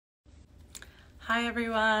Hi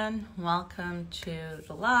everyone, welcome to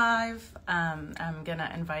the live. I'm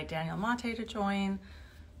gonna invite Daniel Maté to join,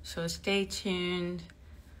 so stay tuned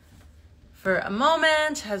for a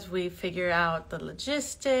moment as we figure out the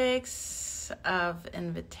logistics of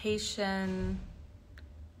invitation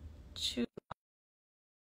to.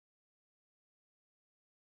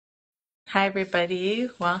 Hi everybody,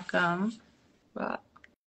 welcome.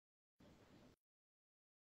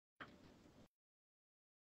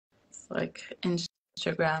 It's like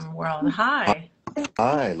Instagram world. Hi.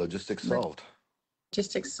 Hi, logistics solved.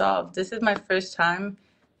 Logistics solved. This is my first time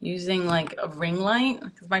using like a ring light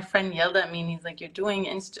because my friend yelled at me and he's like, "You're doing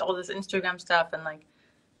all this Instagram stuff and like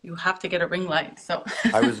you have to get a ring light." So,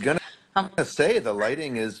 I was gonna um, say the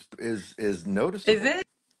lighting is is noticeable. it?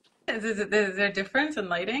 Is there a difference in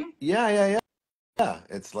lighting? Yeah.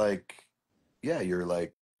 It's like, yeah,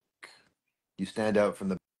 you stand out from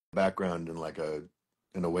the background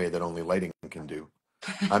in a way that only lighting can do.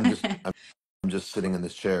 I'm just I'm just sitting in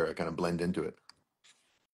this chair. I kind of blend into it.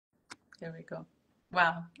 There we go.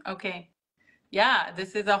 Wow. Okay. Yeah,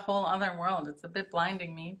 this is a whole other world. It's a bit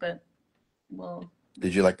blinding me, but well,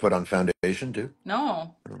 Did you like put on foundation too?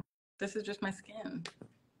 no, this is just my skin.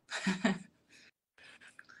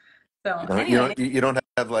 So You anyway, don't you don't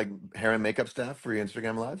have like hair and makeup staff for your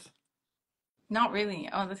Instagram lives? not really.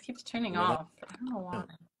 Oh, this keeps turning Why not? off. I don't know why.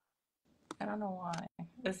 I don't know why.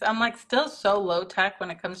 I'm like still so low tech when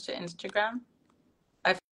it comes to Instagram.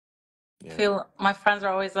 I Yeah. feel my friends are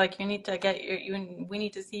always like, you need to get we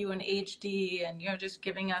need to see you in HD, and you're just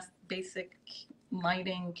giving us basic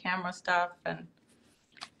lighting, camera stuff, and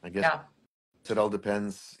I guess yeah, it all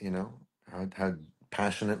depends, how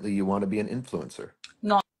passionately you want to be an influencer.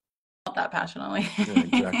 not that passionately. Yeah,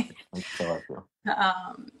 exactly. That's how I feel.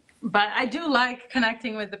 Um, but I do like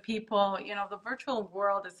connecting with the people. You know, the virtual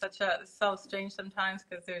world is so strange sometimes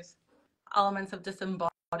because there's elements of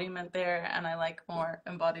disembodiment there, and I like more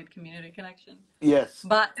embodied community connection. Yes.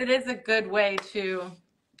 But it is a good way to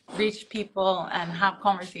reach people and have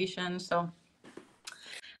conversations. So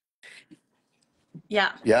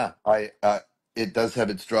yeah. Yeah, I it does have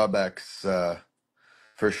its drawbacks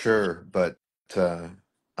for sure, but uh,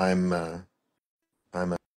 I'm a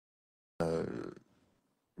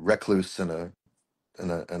recluse and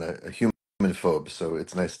a human phobe, so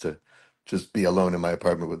it's nice to just be alone in my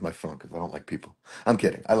apartment with my phone because I don't like people. I'm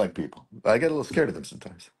kidding. I like people. I get a little scared of them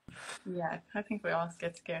sometimes. Yeah, I think we all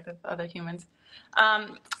get scared of other humans.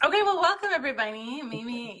 Okay, well, welcome everybody.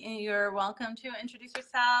 Maybe you're welcome to introduce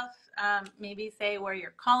yourself. Maybe say where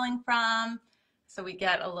you're calling from, so we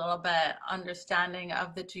get a little bit understanding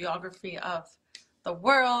of the geography of the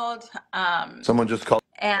world. Someone just called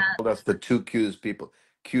And us the two cutest people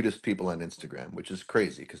on Instagram, which is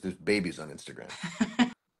crazy because there's babies on Instagram.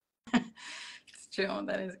 it's true,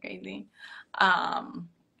 that is crazy. Um,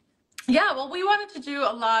 yeah, well, we wanted to do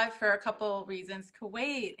a live for a couple reasons.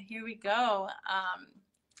 Kuwait, here we go.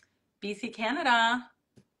 BC, Canada,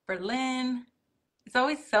 Berlin. It's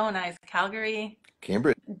always so nice. Calgary.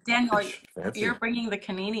 Cambridge, Daniel, you're fancy. bringing the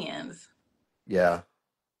Canadians. Yeah,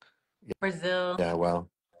 Brazil, yeah. Well,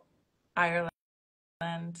 Ireland,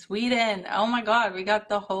 Sweden. Oh my God, we got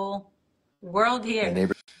the whole world my here.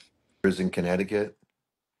 neighbors in Connecticut,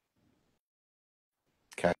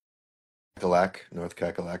 North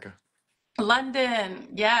Kakalaka. London.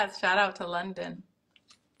 Yes, shout out to London.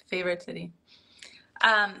 Favorite city.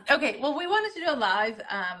 Okay, well, we wanted to do a live,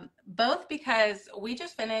 both because we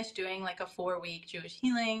just finished doing like a 4-week Jewish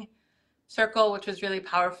healing circle, which was really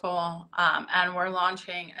powerful. And we're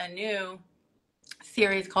launching a new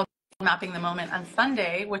series called Mapping the Moment on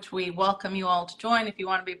Sunday, which we welcome you all to join if you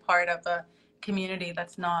want to be part of a community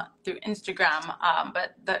that's not through Instagram,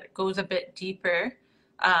 but that goes a bit deeper.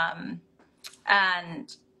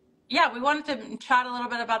 And yeah, we wanted to chat a little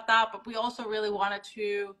bit about that, but we also really wanted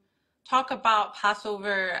to talk about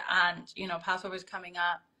Passover, and Passover is coming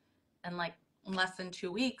up in like less than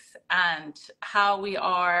 2 weeks, and how we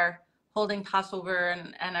are holding Passover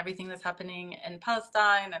and everything that's happening in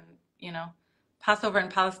Palestine. And Passover and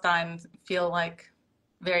Palestine feel like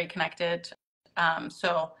very connected.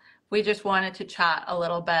 So we just wanted to chat a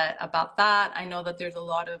little bit about that. I know that there's a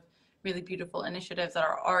lot of really beautiful initiatives that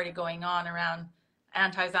are already going on around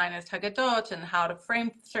anti-Zionist Haggadot and how to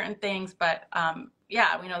frame certain things. But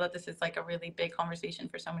yeah, we know that this is like a really big conversation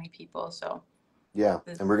for so many people. So Yeah,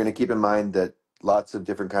 and we're going to keep in mind that lots of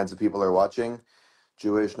different kinds of people are watching: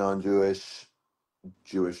 Jewish, non-Jewish,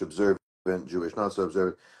 Jewish observant, Jewish not so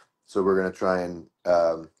observant. So we're going to try and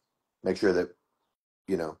make sure that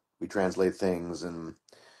we translate things and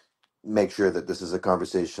make sure that this is a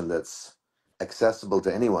conversation that's accessible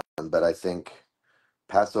to anyone. But I think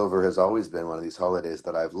Passover has always been one of these holidays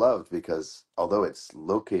that I've loved because although it's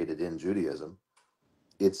located in Judaism,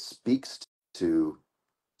 it speaks to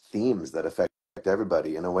themes that affect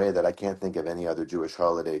everybody in a way that I can't think of any other Jewish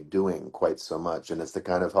holiday doing quite so much. And it's the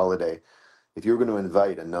kind of holiday, if you were going to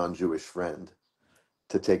invite a non-Jewish friend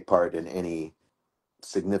to take part in any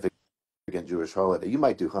significant Jewish holiday, you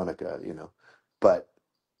might do Hanukkah, but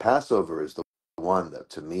Passover is the one that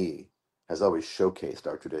to me has always showcased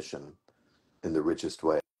our tradition in the richest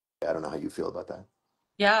way. I don't know how you feel about that.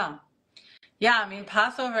 Yeah. Yeah, I mean,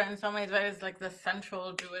 Passover in some ways, right, is like the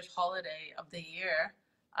central Jewish holiday of the year.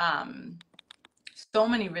 Um, so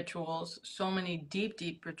many rituals, so many deep,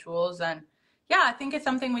 deep rituals. And yeah, I think it's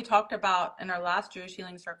something we talked about in our last Jewish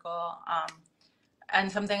Healing Circle.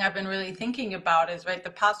 And something I've been really thinking about is, right,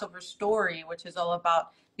 the Passover story, which is all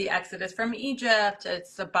about the Exodus from Egypt.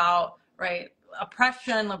 It's about, right,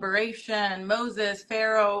 oppression, liberation, Moses,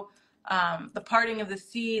 Pharaoh, the parting of the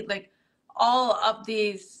sea, like all of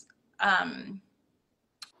these,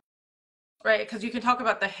 right, because you can talk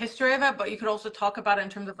about the history of it, but you could also talk about it in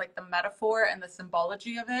terms of like the metaphor and the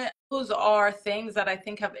symbology of it. Those are things that I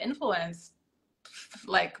think have influenced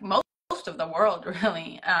like most of the world,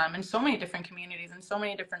 really, in so many different communities in so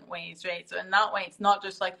many different ways, right? So in that way, it's not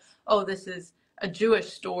just like, oh, this is a Jewish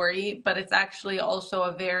story, but it's actually also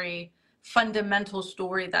a very fundamental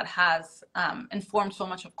story that has informed so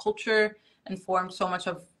much of culture, informed so much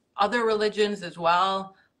of other religions as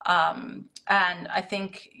well. And I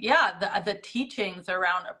think, yeah, the teachings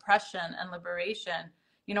around oppression and liberation,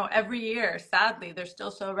 every year, sadly, they're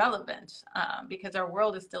still so relevant because our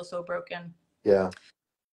world is still so broken. Yeah.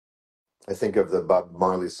 I think of the Bob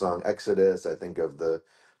Marley song Exodus. I think of the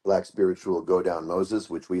Black spiritual Go Down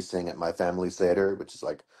Moses, which we sing at my family Seder, which is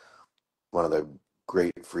like one of the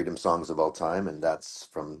great freedom songs of all time. And that's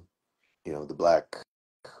from, the Black,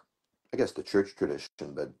 I guess the church tradition,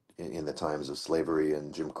 but in the times of slavery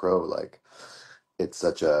and Jim Crow, like it's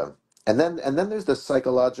such a, and then there's the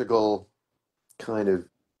psychological kind of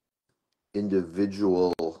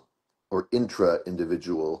individual or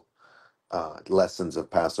intra-individual lessons of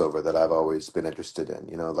Passover that I've always been interested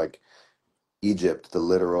in. Like Egypt,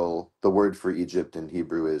 the word for Egypt in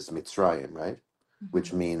Hebrew is Mitzrayim, right?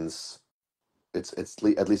 Which Mhm. means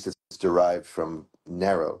at least it's derived from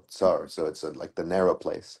narrow, tsar, so it's like the narrow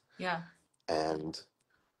place. Yeah. And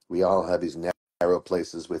we all have these narrow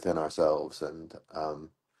places within ourselves, and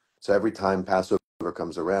so every time Passover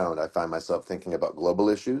comes around, I find myself thinking about global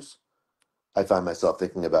issues. I find myself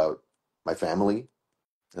thinking about my family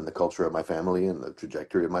and the culture of my family and the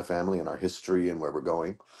trajectory of my family and our history and where we're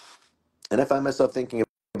going. And I find myself thinking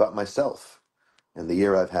about myself and the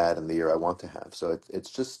year I've had and the year I want to have. So it's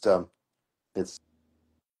just it's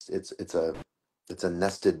it's it's a it's a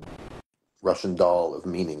nested Russian doll of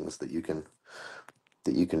meanings that you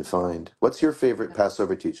can find. What's your favorite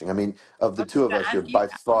Passover teaching? I mean, of the I was two just of gonna us, you're ask you by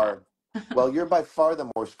that. far you're by far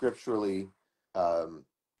the more scripturally um,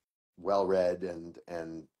 well read, and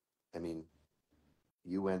I mean,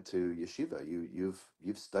 you went to yeshiva.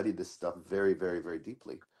 You've studied this stuff very, very, very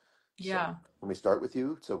deeply. So Yeah. let me start with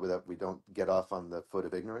you so that we don't get off on the foot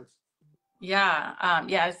of ignorance. Yeah.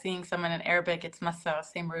 Yeah. I was seeing someone in Arabic. It's Masa,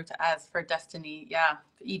 same root as for destiny. Yeah.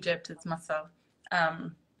 Egypt, it's Masa.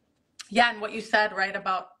 Um, yeah. And what you said, right,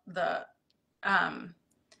 about the um,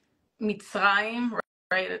 Mitzrayim,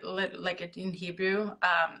 right, like it in Hebrew,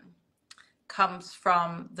 comes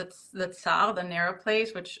from the Tsar, the narrow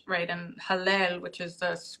place, which, right, in Hallel, which is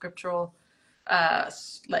the scriptural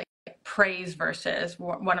like praise verses.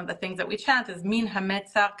 One of the things that we chant is Min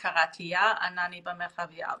hametzar karatiya anani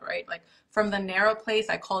b'merchaviyad, right? Like from the narrow place,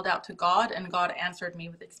 I called out to God, and God answered me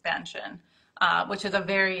with expansion, which is a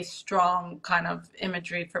very strong kind of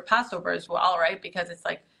imagery for Passover as well, right? Because it's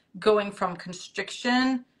like going from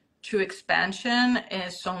constriction to expansion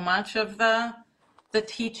is so much of the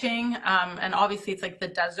teaching, and obviously it's like the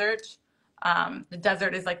desert. The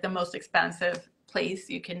desert is like the most expansive place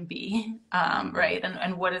you can be, right?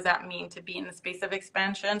 And what does that mean to be in the space of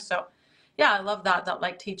expansion? So, yeah, I love that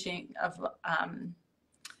like teaching of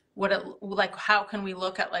what it like. How can we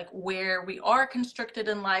look at like where we are constricted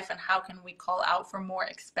in life, and how can we call out for more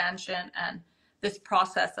expansion and this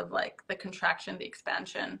process of like the contraction, the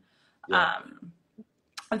expansion. Yeah. Um,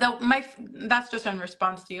 Though that's just in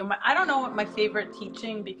response to you. I don't know what my favorite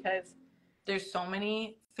teaching, because there's so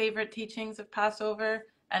many favorite teachings of Passover,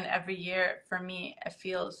 and every year for me it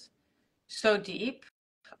feels so deep.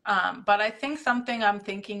 But I think something I'm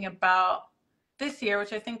thinking about this year,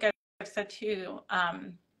 which I think I've said too.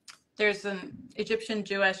 There's an Egyptian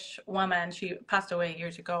Jewish woman. She passed away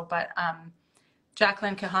years ago, but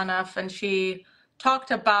Jacqueline Kahanoff, and she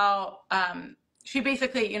talked about she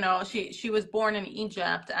basically, she was born in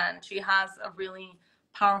Egypt, and she has a really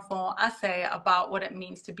powerful essay about what it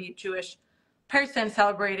means to be a Jewish person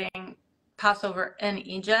celebrating Passover in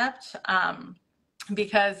Egypt,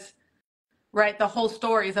 because right, the whole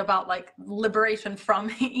story is about like liberation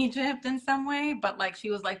from Egypt in some way, but like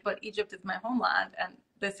she was like, but Egypt is my homeland, and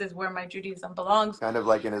this is where my Judaism belongs. Kind of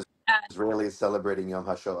like an And, Israeli celebrating Yom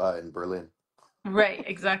HaShoah in Berlin. right,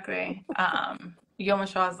 exactly. Yom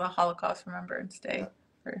HaShoah is the Holocaust Remembrance Yeah. Day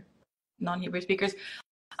for non-Hebrew speakers.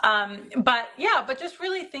 But yeah, but just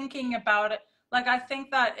really thinking about it, like I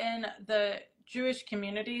think that in the Jewish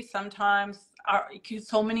community, sometimes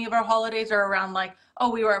so many of our holidays are around like, oh,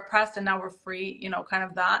 we were oppressed and now we're free, kind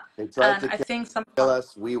of that. They tried And to I think kill sometimes,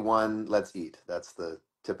 us. We won. Let's eat. That's the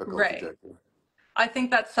typical right. trajectory. I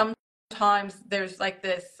think that sometimes there's like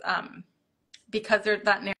this, because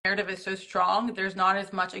that narrative is so strong, there's not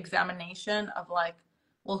as much examination of like,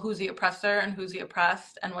 well, who's the oppressor and who's the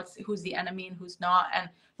oppressed, and who's the enemy and who's not, and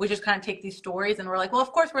we just kind of take these stories and we're like, well,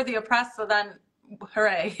 of course we're the oppressed, so then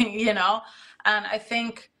hooray, And I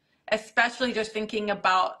think, especially just thinking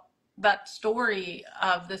about that story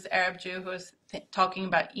of this Arab Jew who was talking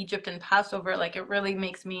about Egypt and Passover, like it really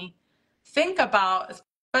makes me think about,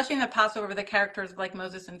 especially in the Passover, the characters like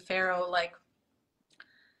Moses and Pharaoh, like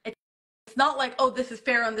it's not like, oh, this is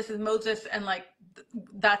Pharaoh and this is Moses, and like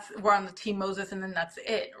we're on the team Moses and then that's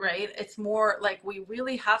it, right? It's more like we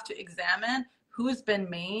really have to examine who's been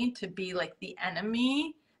made to be like the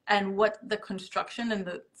enemy, and what the construction and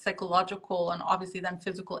the psychological and obviously then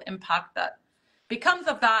physical impact that becomes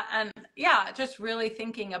of that. And yeah, just really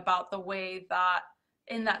thinking about the way that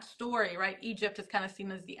in that story, right, Egypt is kind of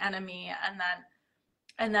seen as the enemy,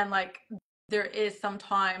 and then like there is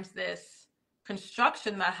sometimes this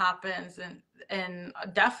construction that happens in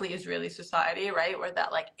definitely Israeli society, right, where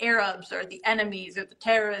that like Arabs are the enemies or the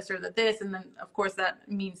terrorists or the this, and then of course that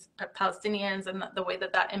means Palestinians and the way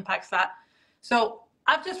that that impacts that. So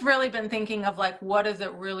I've just really been thinking of like, what does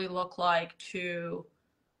it really look like to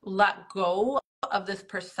let go of this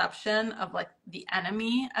perception of like the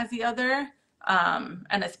enemy as the other,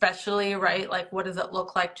 and especially, right, like what does it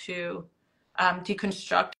look like to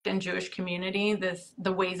deconstruct in Jewish community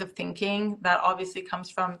the ways of thinking that obviously comes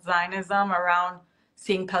from Zionism around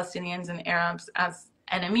seeing Palestinians and Arabs as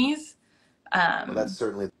enemies. Well, that's Um,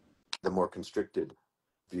 certainly the more constricted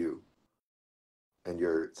view, and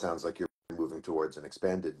it sounds like you're moving towards an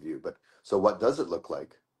expanded view. But so, what does it look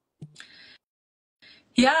like?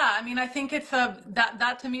 yeah, I mean, I think it's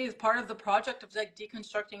that to me is part of the project of like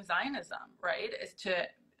deconstructing Zionism, right? Is to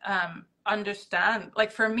understand,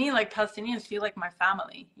 like for me, like Palestinians feel like my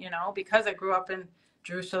family, because I grew up in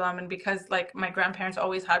Jerusalem, and because like my grandparents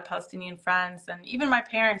always had Palestinian friends, and even my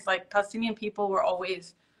parents, like Palestinian people were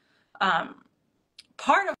always um,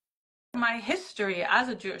 part of my history as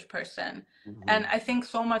a Jewish person. Mm-hmm. And I think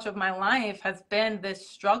so much of my life has been this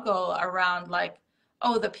struggle around like,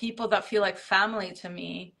 oh, the people that feel like family to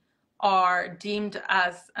me are deemed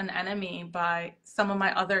as an enemy by some of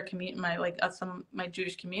my other my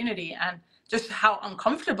Jewish community, and just how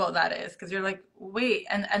uncomfortable that is, because you're like, wait,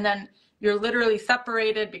 and then you're literally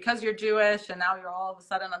separated because you're Jewish, and now you're all of a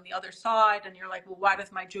sudden on the other side, and you're like, well, why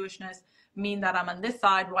does my Jewishness mean that I'm on this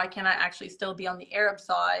side? Why can't I actually still be on the Arab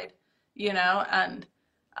side? And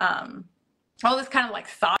um, all this kind of like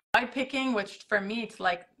side picking, which for me, it's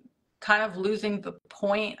like kind of losing the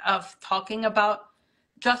point of talking about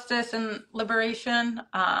justice and liberation,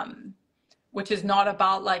 which is not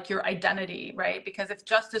about like your identity, right? Because if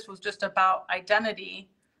justice was just about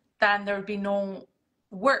identity, then there would be no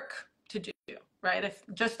work to do, right? If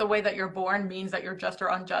just the way that you're born means that you're just or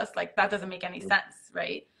unjust, like that doesn't make any sense,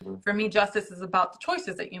 right? For me, justice is about the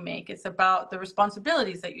choices that you make. It's about the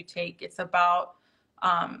responsibilities that you take. It's about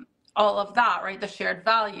all of that, right? The shared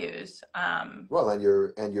values. Well, and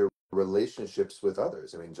your relationships with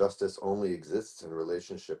others. I mean, justice only exists in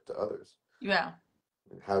relationship to others. Yeah,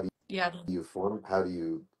 And how do yeah, you form? How do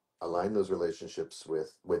you align those relationships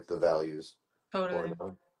with the values or totally.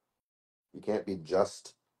 not? You can't be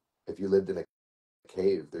just. If you lived in a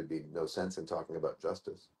cave, there'd be no sense in talking about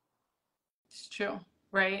justice. It's true,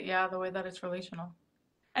 right? Yeah, the way that it's relational.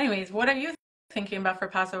 Anyways, what are you thinking about for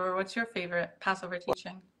Passover? What's your favorite Passover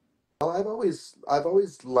teaching? Well, I've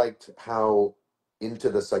always liked how into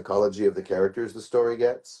the psychology of the characters the story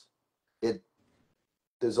gets. It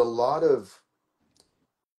There's a lot of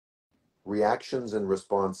reactions and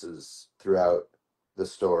responses throughout the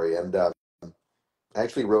story, and I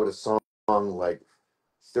actually wrote a song like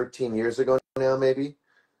 13 years ago now, maybe,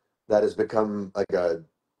 that has become like a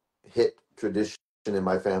hit tradition in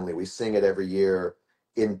my family. We sing it every year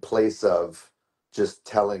in place of just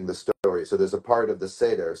telling the story. So there's a part of the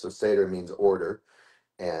Seder. So Seder means order,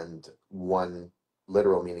 and one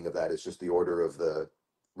literal meaning of that is just the order of the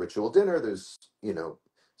ritual dinner. There's,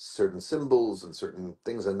 certain symbols and certain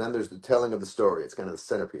things, and then there's the telling of the story. It's kind of the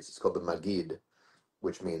centerpiece. It's called the Magid,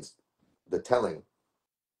 which means the telling.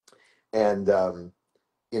 And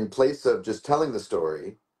in place of just telling the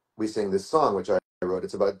story, we sing this song, which I wrote.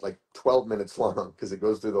 It's about like 12 minutes long because it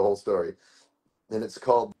goes through the whole story. And it's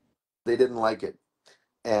called They Didn't Like It.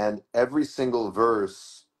 And every single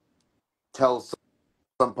verse tells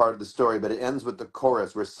some part of the story, but it ends with the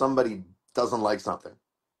chorus where somebody doesn't like something.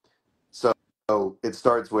 So it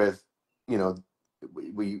starts with, you know,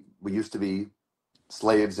 we used to be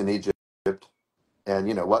slaves in Egypt, and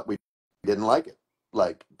you know what? We didn't like it.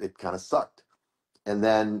 Like it kind of sucked. And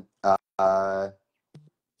then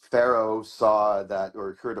Pharaoh saw that,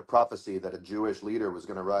 or heard a prophecy that a Jewish leader was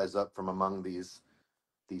going to rise up from among these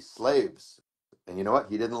slaves. And you know what?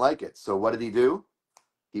 He didn't like it. So what did he do?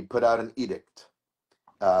 He put out an edict.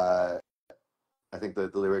 Uh, I think the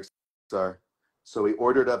lyrics are, so he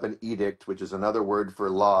ordered up an edict, which is another word for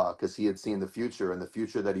law, because he had seen the future, and the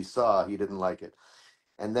future that he saw, he didn't like it.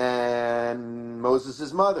 And then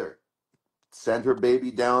Moses' mother sent her baby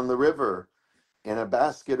down the river in a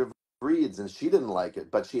basket of reeds, and she didn't like it,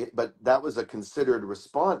 but that was a considered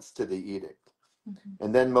response to the edict. Mm-hmm.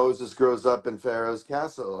 And then Moses grows up in Pharaoh's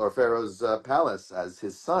castle, or Pharaoh's palace, as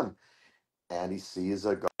his son, and he sees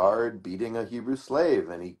a guard beating a Hebrew slave,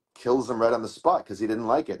 and he kills him right on the spot because he didn't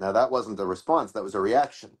like it. Now that wasn't a response, that was a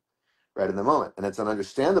reaction right in the moment, and it's an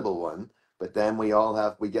understandable one. But then we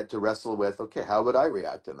get to wrestle with, okay, how would I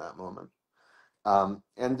react in that moment?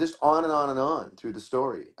 And just on and on and on through the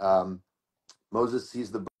story. Moses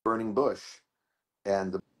sees the burning bush,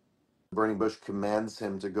 and the burning bush commands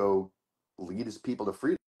him to go lead his people to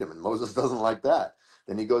freedom, and Moses doesn't like that.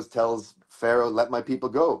 Then he goes, tells Pharaoh, let my people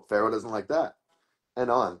go. Pharaoh doesn't like that, and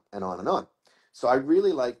on and on and on. So I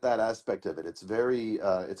really like that aspect of it. It's very,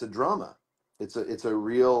 it's a drama. It's a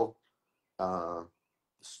real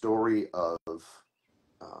story of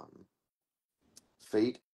um,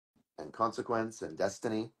 fate and consequence and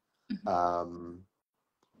destiny. Mm-hmm. Um,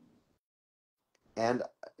 and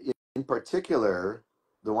in particular,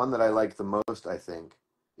 the one that I like the most, I think,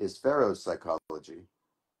 is Pharaoh's psychology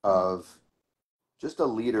of just a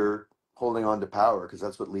leader holding on to power, because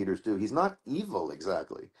that's what leaders do. He's not evil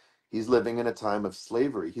exactly. He's living in a time of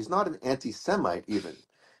slavery. He's not an anti-Semite even.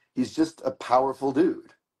 He's just a powerful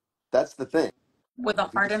dude. That's the thing. With a If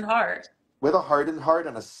you just hardened heart. with a hardened heart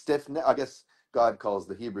and a stiff neck. I guess God calls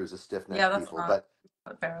the Hebrews a Yeah, stiff-necked that's people, not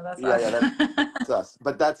but Pharaoh, that's yeah, us. yeah, that's us.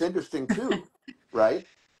 But that's interesting too, right?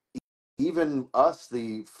 Even us,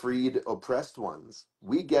 the freed, oppressed ones,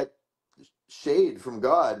 we get shade from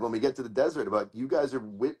God when we get to the desert about you guys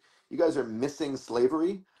are missing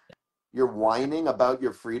slavery. You're whining about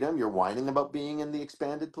your freedom. You're whining about being in the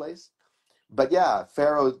expanded place. But yeah,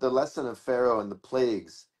 Pharaoh, the lesson of Pharaoh and the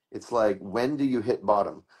plagues, it's like, when do you hit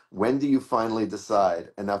bottom? When do you finally decide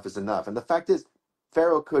enough is enough? And the fact is,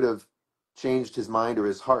 Pharaoh could have changed his mind or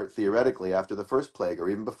his heart theoretically after the first plague, or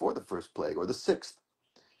even before the first plague, or the sixth.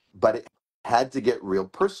 But it had to get real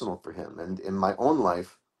personal for him. And in my own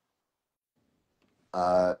life,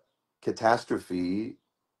 uh, catastrophe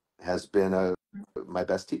has been my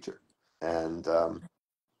best teacher. And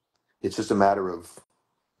it's just a matter of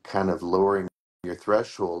kind of lowering your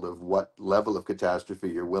threshold of what level of catastrophe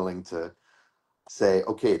you're willing to say,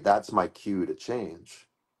 okay, that's my cue to change.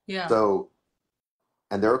 Yeah. So,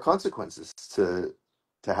 and there are consequences to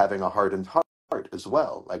having a hardened heart as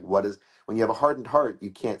well. Like, what is, when you have a hardened heart,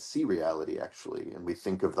 you can't see reality actually, and we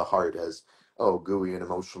think of the heart as, oh, gooey and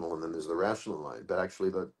emotional, and then there's the rational mind. But actually,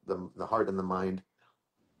 the heart and the mind,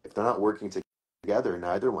 if they're not working together,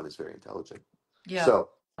 neither one is very intelligent. Yeah. So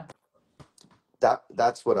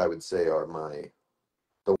that's what I would say are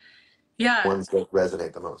the Yeah. ones that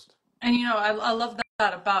resonate the most. And I love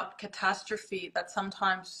that about catastrophe, that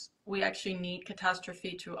sometimes we actually need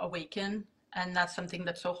catastrophe to awaken. And that's something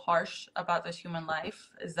that's so harsh about this human life,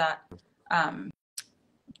 is that um,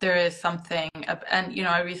 there is something, and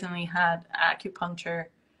I recently had acupuncture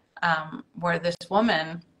where this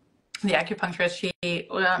woman, the acupuncturist, she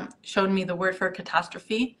showed me the word for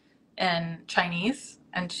catastrophe in Chinese,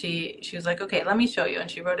 and she was like, okay, let me show you, and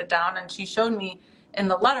she wrote it down, and she showed me in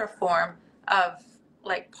the letter form of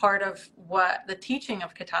like part of what the teaching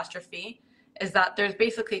of catastrophe is, that there's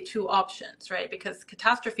basically two options, right? Because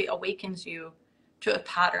catastrophe awakens you to a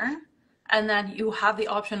pattern, and then you have the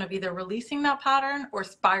option of either releasing that pattern or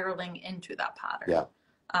spiraling into that pattern. Yeah.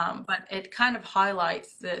 But it kind of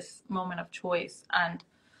highlights this moment of choice. And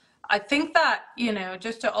I think that,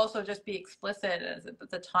 just to also just be explicit as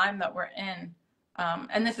the time that we're in,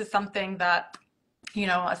 and this is something that,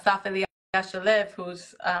 Asaf Eliashalev,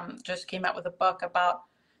 who's just came out with a book about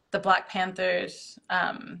the Black Panthers,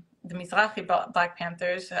 the Mizrahi Black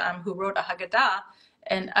Panthers, who wrote a Haggadah,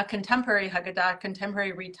 and a contemporary Haggadah,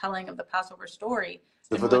 contemporary retelling of the Passover story.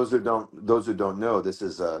 So for those who don't know, this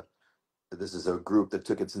is a group that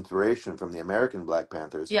took its inspiration from the American Black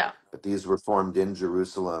Panthers, Yeah, but these were formed in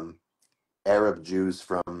Jerusalem, Arab Jews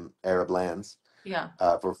from Arab lands, yeah.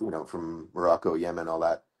 from Morocco, Yemen, all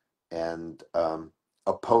that, and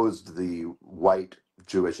opposed the white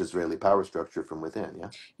Jewish Israeli power structure from within. Yeah.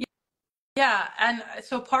 Yeah, and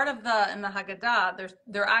so part of in the Haggadah,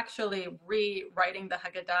 they're actually rewriting the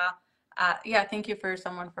Haggadah. Yeah, thank you for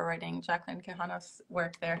writing Jacqueline Kehana's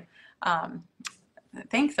work there.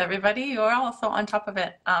 Thanks, everybody. You're also on top of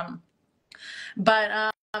it.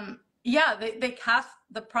 But yeah, they cast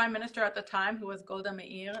the prime minister at the time, who was Golda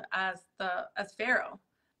Meir, as Pharaoh,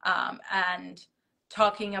 and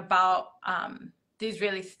talking about the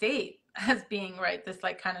Israeli state as being this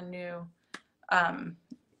like kind of new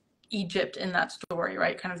Egypt in that story,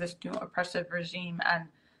 right? Kind of this new oppressive regime, and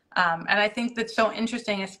I think that's so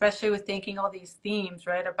interesting, especially with taking all these themes,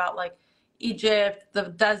 right, about like Egypt, the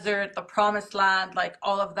desert, the promised land, like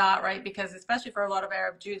all of that, right? Because especially for a lot of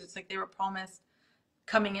Arab Jews, it's like they were promised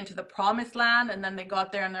coming into the promised land, and then they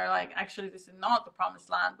got there and they're like, actually, this is not the promised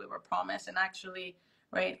land we were promised. And actually,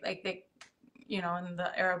 right, like they, in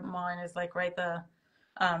the Arab mind is like, right, the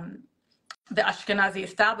Ashkenazi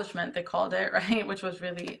establishment, they called it, right, which was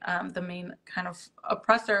really the main kind of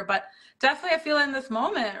oppressor. But definitely, I feel in this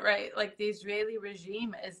moment, right, like the Israeli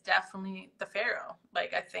regime is definitely the Pharaoh.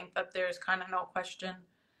 Like, I think that there's kind of no question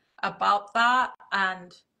about that.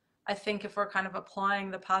 And I think if we're kind of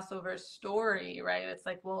applying the Passover story, right, it's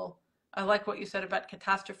like, well, I like what you said about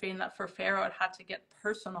catastrophe, and that for Pharaoh, it had to get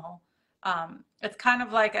personal. It's kind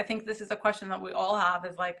of like, I think this is a question that we all have,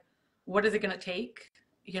 is like, what is it going to take?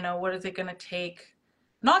 What is it going to take,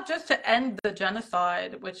 not just to end the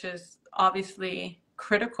genocide, which is obviously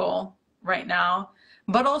critical right now,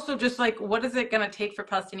 but also just like, what is it going to take for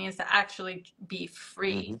Palestinians to actually be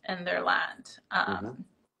free Mm-hmm. in their land? Mm-hmm.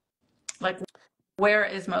 Like, where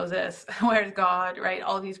is Moses? Where's God? Right?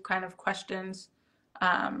 All these kind of questions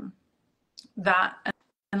that,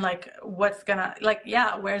 and like, what's gonna, like,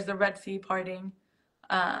 yeah, where's the Red Sea parting?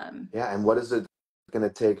 Yeah, and what is it going to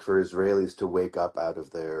take for Israelis to wake up out of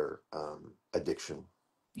their addiction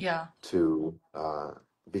Yeah. to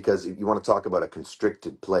because you want to talk about a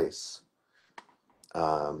constricted place.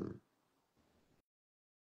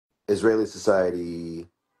 Israeli society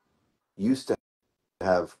used to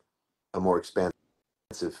have a more expansive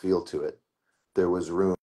feel to it. There was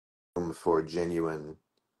room for genuine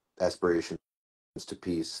aspirations to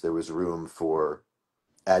peace. There was room for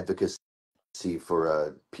advocacy for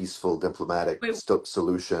a peaceful diplomatic Wait,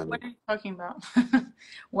 solution. what are you talking about?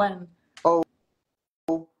 When? Oh,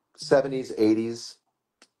 70s, 80s,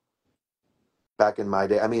 back in my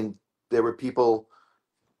day. I mean, there were people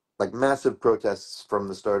like massive protests from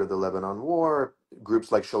the start of the Lebanon War.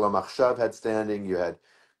 Groups like Shalom Achshav had standing. You had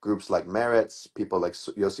groups like Meretz, people like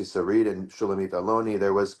Yossi Sarid and Shulamit Aloni.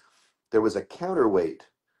 There was a counterweight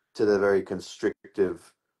to the very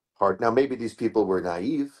constrictive heart. Now, maybe these people were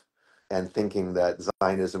naive and thinking that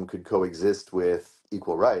Zionism could coexist with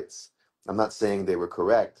equal rights. I'm not saying they were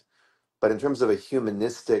correct, but in terms of a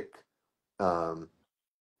humanistic um,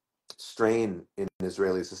 strain in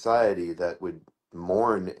Israeli society that would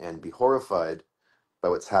mourn and be horrified by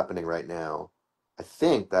what's happening right now, I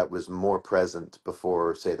think that was more present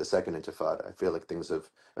before, say, the second Intifada. I feel like things have.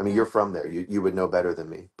 I mean, you're from there. You would know better than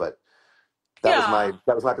me, but Yeah.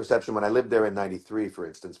 that was my perception when I lived there in '93, for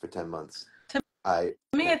instance, for 10 months. To I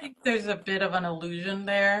me, yeah. I think there's a bit of an illusion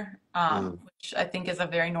there, Mm, which I think is a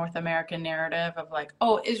very North American narrative of like,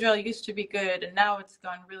 oh, Israel used to be good and now it's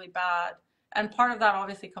gone really bad. And part of that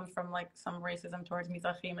obviously comes from like some racism towards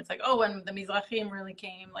Mizrahim. It's like, oh, when the Mizrahim really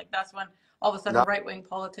came, like that's when all of a sudden not right-wing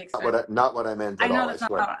politics not what started. I meant at all. I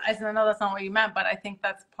swear. I know that's not what you meant, but I think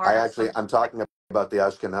that's part I of actually, some, I'm like, talking about the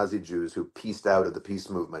Ashkenazi Jews who pieced out of the peace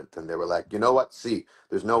movement, and they were like, you know what? See,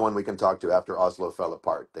 there's no one we can talk to after Oslo fell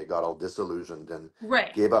apart. They got all disillusioned and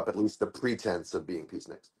right. gave up at least the pretense of being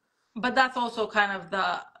peaceniks. But that's also kind of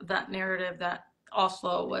that narrative that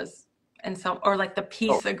Oslo was in some, or like the Oh,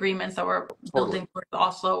 peace agreements that were totally, building towards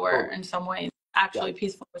Oslo were totally. in some ways Yeah, actually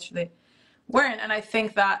peaceful, which they weren't. And I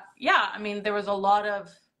think that, yeah, I mean, there was a lot of,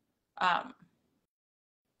 um,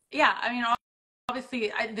 yeah, I mean,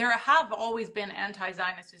 obviously, there have always been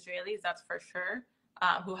anti-Zionist Israelis, that's for sure,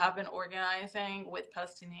 who have been organizing with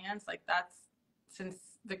Palestinians. Like that's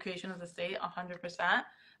since the creation of the state 100%.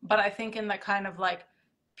 But I think in the kind of like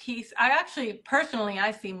peace, I actually personally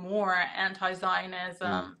I see more Mm.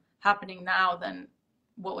 anti-Zionism happening now than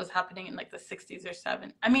what was happening in like the 60s or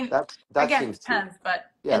 70s. I mean, That again, it seems to, depends,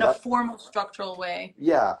 but yeah, in a that, formal structural way.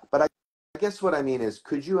 yeah. But I guess what I mean is,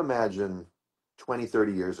 could you imagine 20,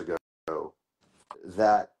 30 years ago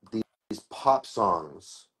that these pop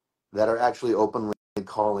songs that are actually openly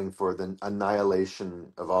calling for the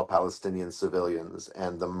annihilation of all Palestinian civilians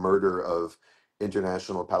and the murder of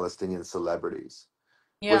international Palestinian celebrities,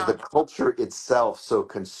 was the Yeah, culture itself so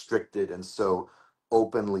constricted and so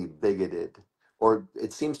openly bigoted? Or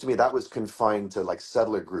it seems to me that was confined to like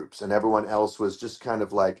settler groups, and everyone else was just kind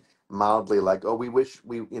of like mildly like, oh, we wish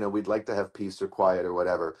we'd like to have peace or quiet or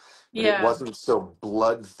whatever. But it yeah, wasn't so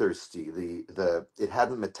bloodthirsty. It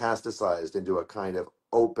hadn't metastasized into a kind of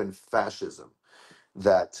open fascism,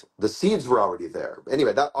 that the seeds were already there.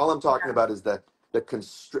 Anyway, that all I'm talking yeah, about is that the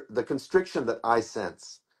constriction that I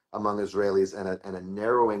sense among Israelis, and a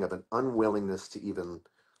narrowing of an unwillingness to even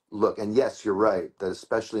look. And yes, you're right that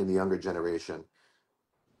especially in the younger generation,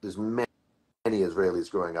 there's many Israelis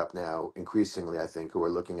growing up now, increasingly, I think, who are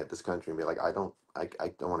looking at this country and be like, I don't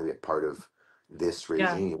want to be a part of this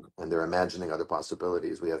yeah, regime, and they're imagining other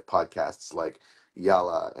possibilities. We have podcasts like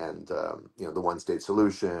Yalla and the One State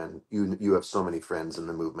Solution. You have so many friends in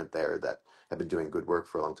the movement there that have been doing good work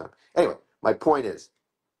for a long time. Anyway, my point is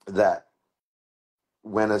that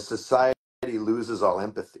when a society loses all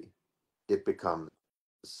empathy, it becomes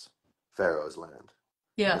Pharaoh's land.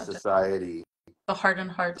 When a yeah. society, The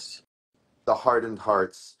hardened hearts. the hardened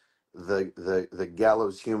hearts, the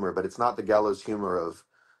gallows humor, but it's not the gallows humor of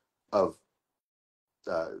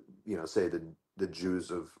uh, say the Jews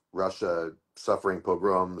of Russia suffering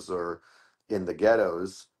pogroms or in the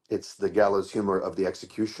ghettos. It's the gallows humor of the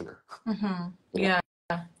executioner. Mm-hmm. You know?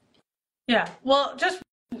 Yeah. Yeah. Well, just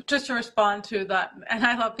to respond to that, and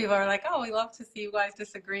I love people are like, oh, we love to see you guys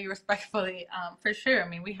disagree respectfully. For sure. I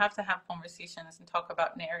mean, we have to have conversations and talk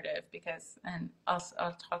about narrative because, and I'll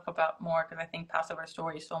talk about more because I think Passover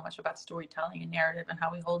story is so much about storytelling and narrative and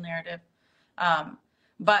how we hold narrative. Um,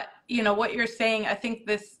 but what you're saying, I think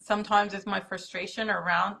this sometimes is my frustration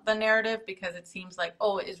around the narrative because it seems like,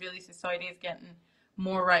 oh, Israeli society is getting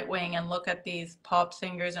more right wing and look at these pop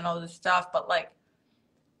singers and all this stuff, but like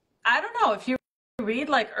I don't know if you read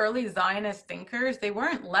like early Zionist thinkers, they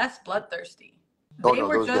weren't less bloodthirsty. Oh They no,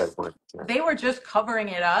 were those guys just weren't. Yeah. they were just covering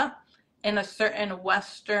it up in a certain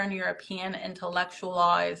Western European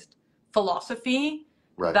intellectualized philosophy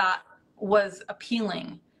Right. that was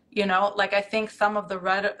appealing. Like I think some of the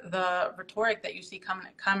rhetoric that you see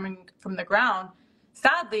coming from the ground,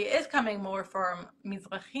 sadly, is coming more from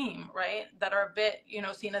Mizrahim, right? That are a bit,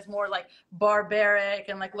 seen as more like barbaric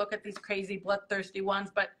and like look at these crazy bloodthirsty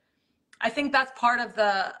ones, but I think that's part of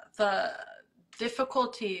the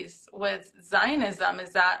difficulties with Zionism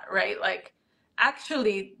is that, right? Like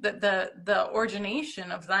actually the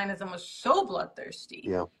origination of Zionism was so bloodthirsty.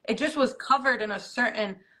 Yeah. It just was covered in a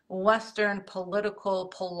certain Western political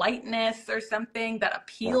politeness or something that Yeah.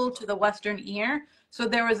 appealed to the Western ear. So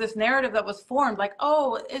there was this narrative that was formed like,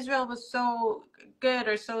 oh, Israel was so good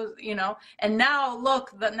or so, and now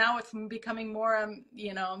look that now it's becoming more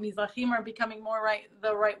Mizrahim are becoming more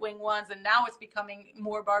the right wing ones, and now it's becoming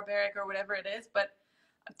more barbaric or whatever it is. But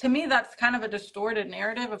to me that's kind of a distorted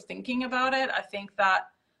narrative of thinking about it. I think that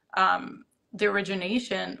the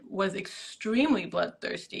origination was extremely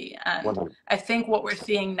bloodthirsty, and 100. I think what we're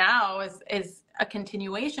seeing now is a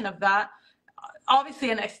continuation of that,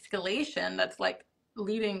 obviously an escalation that's like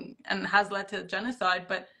leading and has led to genocide,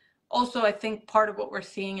 but also I think part of what we're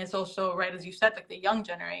seeing is also, right, as you said, like the young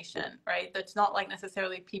generation, right? That's not like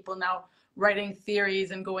necessarily people now writing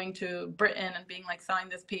theories and going to Britain and being like, sign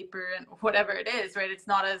this paper and whatever it is, right? It's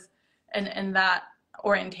not as in that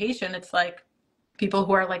orientation. It's like people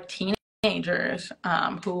who are like teenagers,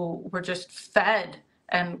 who were just fed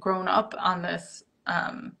and grown up on this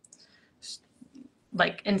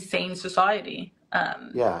like insane society.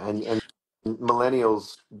 Yeah, and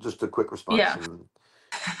millennials. Just a quick response, Yeah, and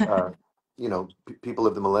uh, people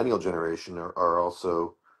of the millennial generation are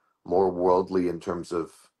also more worldly in terms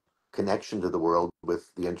of connection to the world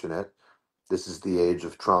with the internet. This is the age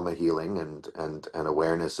of trauma healing and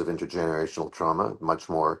awareness of intergenerational trauma, much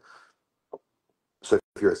more. So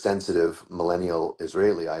if you're a sensitive millennial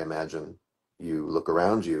Israeli, I imagine you look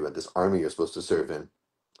around you at this army you're supposed to serve in,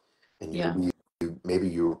 and yeah,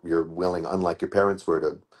 you're willing, unlike your parents were,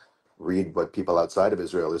 to read what people outside of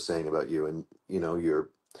Israel are saying about you, and you're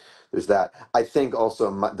there's that. I think also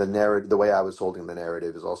the narrative, the way I was holding the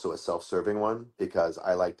narrative, is also a self-serving one, because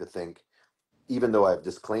I like to think, even though I've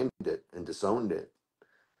disclaimed it and disowned it,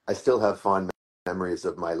 I still have fond memories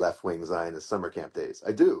of my left wing Zionist summer camp days.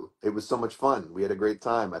 I do. It was so much fun. We had a great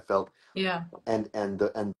time. I felt Yeah. and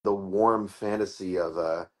the warm fantasy of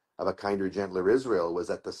a kinder, gentler Israel was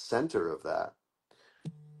at the center of that.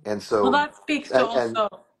 And Well, so, that speaks to and also,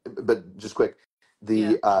 but just quick,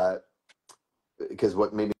 yeah. the because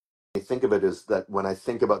what made me think of it is that when I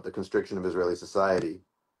think about the constriction of Israeli society,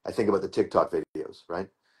 I think about the TikTok videos, right?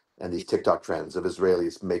 And these TikTok trends of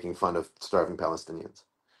Israelis making fun of starving Palestinians.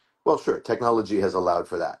 Well, sure, technology has allowed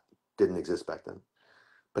for that. Didn't exist back then.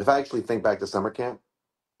 But if I actually think back to summer camp,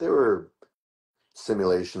 there were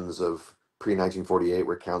simulations of pre 1948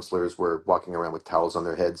 where counselors were walking around with towels on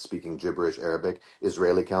their heads speaking gibberish Arabic,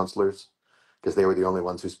 Israeli counselors, because they were the only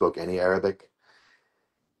ones who spoke any Arabic.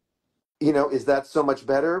 Is that so much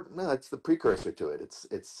better? No, it's the precursor to it.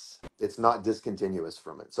 It's not discontinuous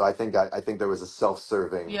from it. So I think there was a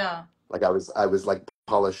self-serving, Yeah. like I was like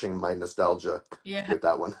polishing my nostalgia Yeah. with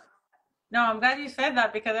that one. No, I'm glad you said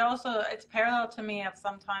that because it's parallel to me of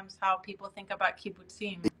sometimes how people think about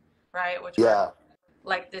kibbutzim, right? Which were Yeah,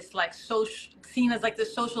 like this, like social, seen as like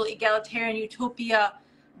this social egalitarian utopia.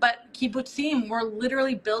 But kibbutzim were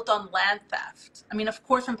literally built on land theft. I mean, of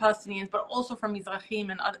course, from Palestinians, but also from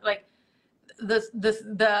Mizrahim and other, like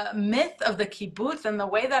the myth of the kibbutz and the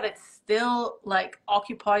way that it still like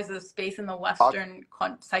occupies the space in the Western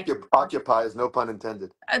psyche. occupies, no pun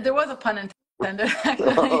intended. There was a pun intended, Okay.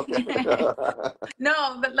 actually.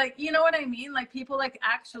 No, but like, you know what I mean? Like people like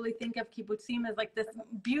actually think of kibbutzim as like this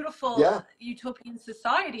beautiful Yeah, utopian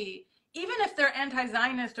society. Even if they're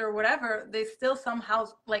anti-Zionist or whatever, they still somehow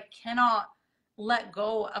like cannot let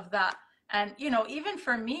go of that. And even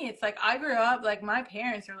for me, it's like I grew up like my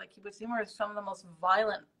parents are like kibbutzim are some of the most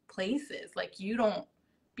violent places. Like you're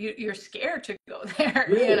scared to go there,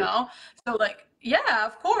 really. So like yeah,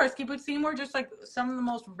 of course, kibbutzim were just like some of the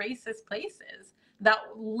most racist places that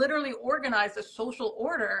literally organized a social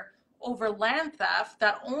order over land theft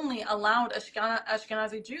that only allowed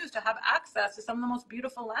Ashkenazi Jews to have access to some of the most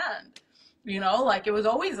beautiful land. Like it was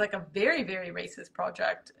always like a very, very racist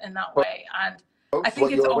project in that way. And I Folks, think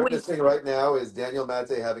what it's you are always, witnessing right now is Daniel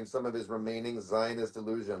Maté having some of his remaining Zionist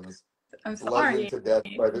illusions I'm bludgeoned sorry, to death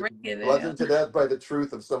by the break it in. bludgeoned to death by the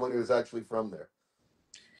truth of someone who's actually from there.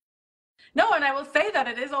 No, and I will say that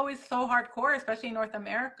it is always so hardcore, especially in North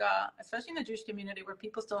America, especially in the Jewish community, where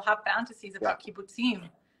people still have fantasies Yeah, about kibbutzim,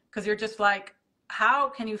 because you're just like, how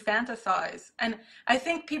can you fantasize? And I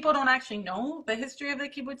think people don't actually know the history of the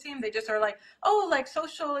kibbutzim. They just are like, oh, like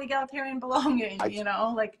social egalitarian belonging, I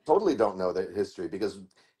like totally don't know the history because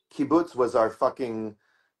kibbutz was our fucking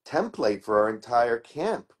template for our entire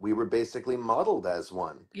camp. We were basically modeled as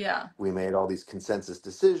one. yeah, We made all these consensus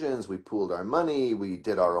decisions. We pooled our money. We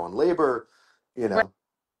did our own labor. You right, know,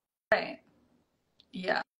 right,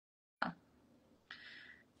 yeah,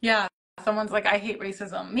 yeah. Someone's like, I hate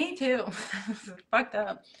racism. Me too. Fucked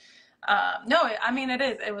up. No, I mean it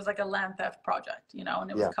is. It was like a land theft project, and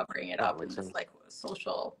it was yeah, covering it no, up it in makes this sense. like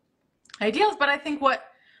social ideals. But I think what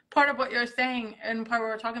part of what you're saying and part of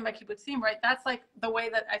what we're talking about kibbutzim, right? That's like the way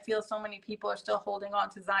that I feel so many people are still holding on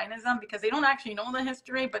to Zionism because they don't actually know the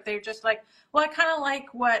history, but they're just like, well, I kind of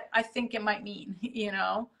like what I think it might mean,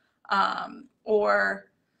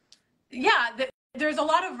 or yeah, there's a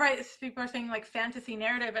lot of people are saying like fantasy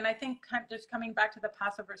narrative, and I think just coming back to the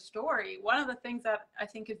Passover story, one of the things that I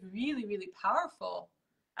think is really, really powerful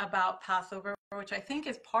about Passover, which I think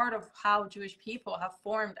is part of how Jewish people have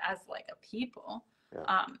formed as like a people,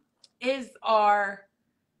 Yeah, is our,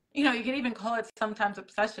 you could even call it sometimes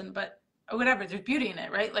obsession, but whatever, there's beauty in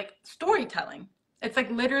it, right? Like storytelling. It's like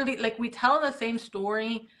literally like we tell the same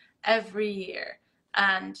story every year.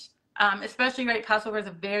 And especially, right, Passover is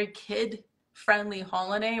a very kid friendly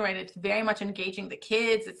holiday, right? It's very much engaging the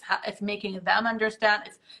kids. It's making them understand.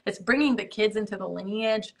 It's bringing the kids into the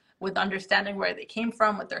lineage with understanding where they came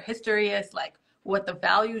from, what their history is, like what the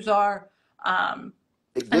values are. Um,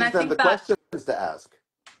 it and I gives them the think that questions to ask.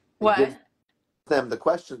 It what? gives them the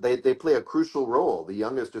question. They play a crucial role. The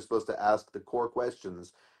youngest are supposed to ask the core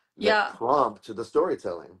questions that Yeah, prompt the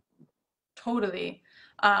storytelling. totally.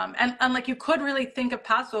 And like you could really think of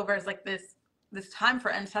Passover as like this time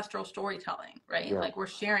for ancestral storytelling, right? Yeah. Like we're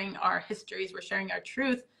sharing our histories, we're sharing our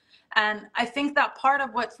truth. And I think that part of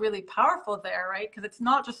what's really powerful there, right? Because it's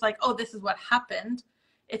not just like, oh, this is what happened.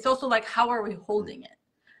 It's also like, how are we holding it?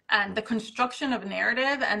 And the construction of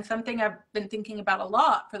narrative, and something I've been thinking about a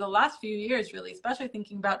lot for the last few years, really, especially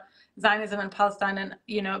thinking about Zionism and Palestine,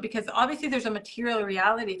 and because obviously there's a material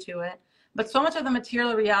reality to it, but so much of the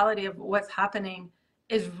material reality of what's happening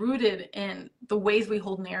is rooted in the ways we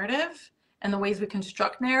hold narrative and the ways we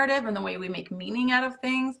construct narrative and the way we make meaning out of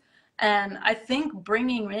things. And I think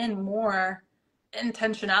bringing in more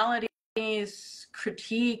intentionalities,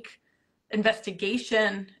 critique,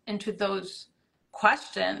 investigation into those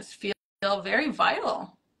questions feel very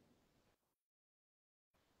vital.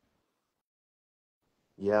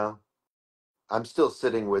 Yeah, I'm still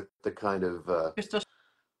sitting with the kind of You're still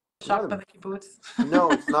not shocked by a, the kibbutz?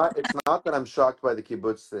 no, it's not. It's not that I'm shocked by the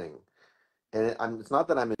kibbutz thing, and it's not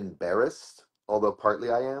that I'm embarrassed, although partly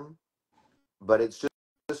I am. But it's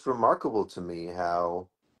just remarkable to me how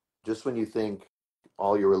just when you think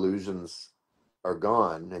all your illusions are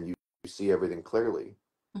gone and you see everything clearly,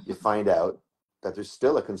 you find out that there's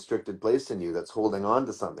still a constricted place in you that's holding on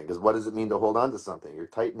to something. Because what does it mean to hold on to something? You're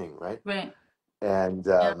tightening, right? Right. And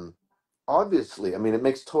Yeah. obviously, I mean, it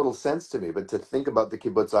makes total sense to me. But to think about the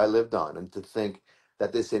kibbutz I lived on, and to think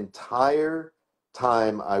that this entire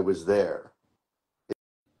time I was there,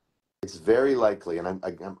 it's very likely, and I'm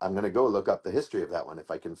going to go look up the history of that one if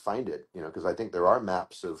I can find it, because I think there are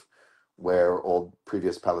maps of where old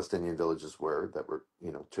previous Palestinian villages were that were,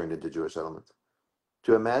 turned into Jewish settlements.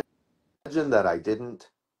 To imagine that I didn't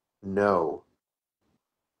know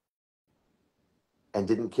and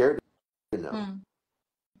didn't care to know, Mm.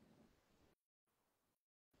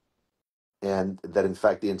 and that in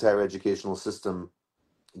fact the entire educational system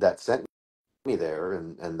that sent me there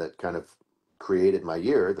and that kind of created my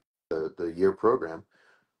year, the year program,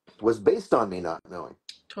 was based on me not knowing,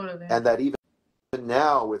 Totally. and that even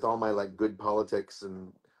now with all my like good politics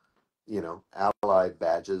and allied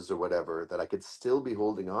badges or whatever, that I could still be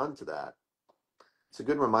holding on to that. It's a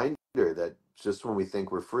good reminder that just when we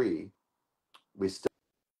think we're free, we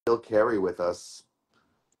still carry with us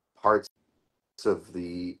parts of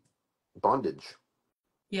the bondage,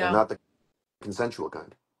 and Yeah. not the consensual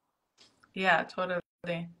kind. Yeah, totally.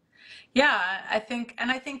 Yeah, I think,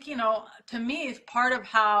 to me, it's part of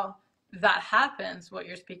how that happens, what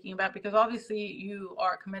you're speaking about, because obviously you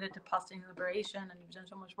are committed to Palestinian liberation and you've done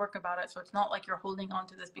so much work about it. So it's not like you're holding on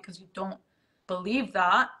to this because you don't believe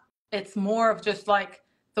that. It's more of just like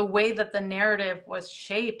the way that the narrative was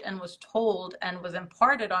shaped and was told and was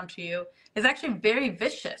imparted onto you is actually very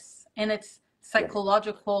vicious in its Yeah.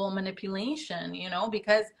 psychological manipulation,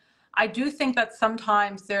 because I do think that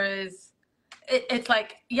sometimes there is it's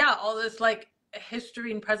like, yeah, all this like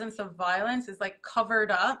history and presence of violence is like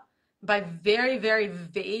covered up by very, very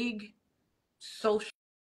vague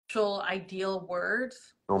social ideal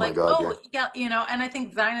words. Oh my Like, God. oh Yeah. yeah, and I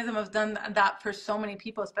think Zionism has done that for so many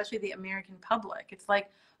people, especially the American public. It's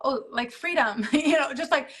like, oh, like freedom,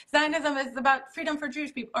 just like Zionism is about freedom for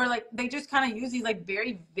Jewish people, or like they just kind of use these like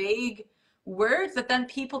very vague words that then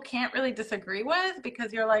people can't really disagree with,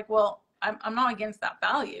 because you're like, well, I'm not against that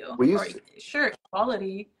value, We or used to, sure,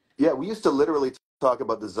 equality. yeah, we used to literally talk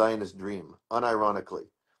about the Zionist dream, unironically.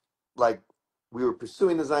 Like we were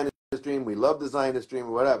pursuing the Zionist dream, we loved the Zionist dream,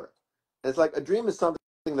 or whatever. And it's like a dream is something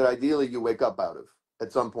that ideally you wake up out of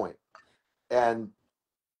at some point. And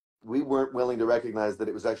we weren't willing to recognize that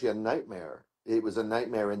it was actually a nightmare. It was a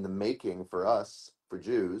nightmare in the making for us, for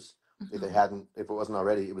Jews. Mm-hmm. If it wasn't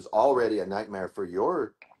already, it was already a nightmare for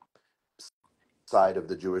your side of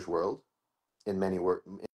the Jewish world in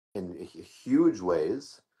in huge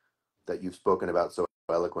ways that you've spoken about so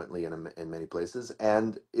eloquently in many places,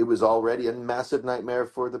 and it was already a massive nightmare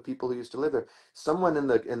for the people who used to live there. Someone in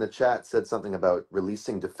the chat said something about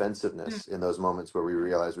releasing defensiveness in those moments where we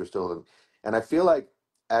realize we're still in, and I feel like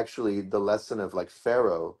actually the lesson of like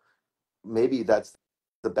Pharaoh, maybe that's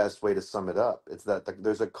the best way to sum it up. It's that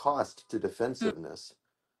there's a cost to defensiveness.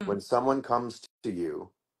 Mm-hmm. When someone comes to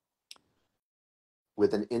you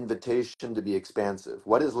with an invitation to be expansive,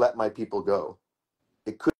 what is let my people go?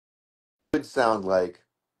 It could sound like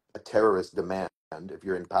a terrorist demand if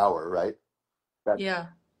you're in power, right? That Yeah.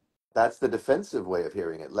 that's the defensive way of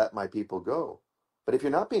hearing it. Let my people go. But if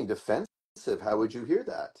you're not being defensive, how would you hear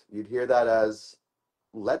that? You'd hear that as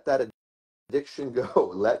let that addiction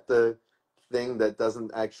go. Let the thing that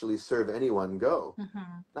doesn't actually serve anyone go. Mm-hmm.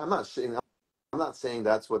 Now, I'm not saying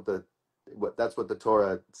that's what the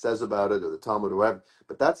Torah says about it or the Talmud or whatever,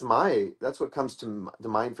 but that's what comes to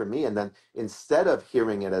mind for me. And then instead of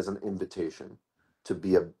hearing it as an invitation to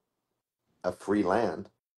be a free land,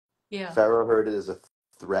 Yeah. Pharaoh heard it as a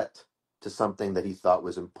threat to something that he thought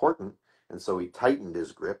was important, and so he tightened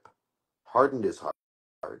his grip, hardened his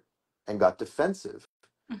heart, and got defensive.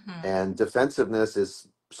 Mm-hmm. And defensiveness is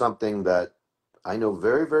something that I know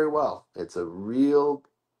very, very well. It's a real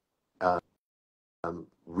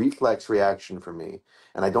reflex reaction for me,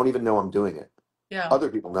 and I don't even know I'm doing it. Yeah. Other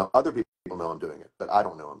people know. Other people know I'm doing it, but I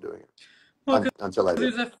don't know I'm doing it Well, because until I do.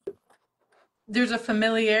 there's a there's a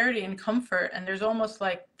familiarity and comfort, and there's almost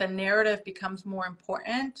like the narrative becomes more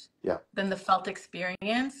important Yeah. than the felt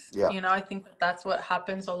experience. Yeah. You know, I think that that's what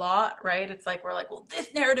happens a lot, right? It's like we're like, well, this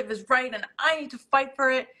narrative is right and I need to fight for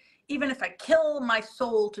it even if I kill my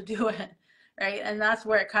soul to do it, right? And that's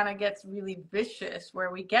where it kind of gets really vicious, where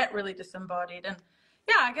we get really disembodied. And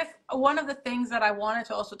yeah, I guess one of the things that I wanted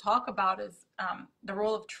to also talk about is the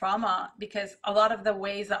role of trauma, because a lot of the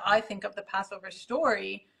ways that I think of the Passover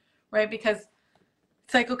story, right? Because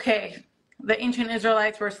it's like, okay, the ancient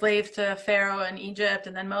Israelites were slaves to Pharaoh in Egypt,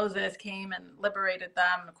 and then Moses came and liberated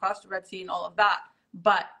them across the Red Sea and all of that.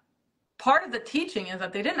 But part of the teaching is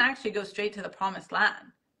that they didn't actually go straight to the promised land.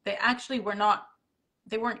 They actually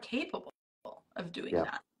they weren't capable of doing Yeah.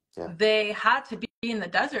 that. Yeah. They had to be in the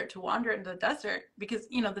desert, to wander in the desert, because,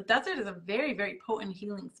 you know, the desert is a very, very potent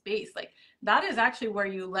healing space. Like, that is actually where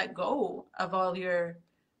you let go of all your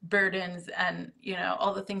burdens and, you know,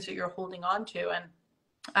 all the things that you're holding on to. And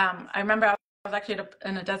I remember I was actually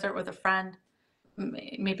in a desert with a friend.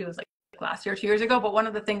 Maybe it was like last year, 2 years ago. But one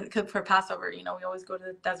of the things for Passover, you know, we always go to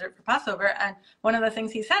the desert for Passover. And one of the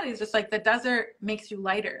things he said is just like, the desert makes you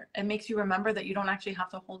lighter. It makes you remember that you don't actually have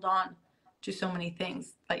to hold on to so many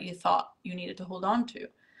things that you thought you needed to hold on to.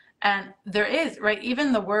 And there is, right,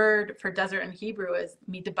 even the word for desert in Hebrew is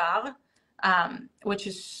midbar, which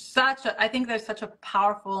is I think there's such a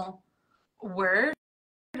powerful word,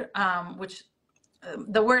 which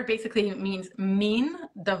the word basically means min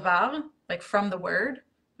davar, like from the word,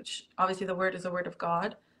 which obviously the word is a word of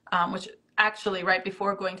God, which actually right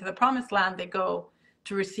before going to the promised land, they go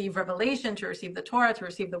to receive revelation, to receive the Torah, to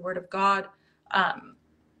receive the word of God.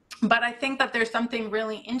 But I think that there's something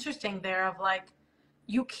really interesting there of like,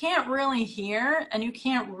 you can't really hear and you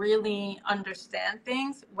can't really understand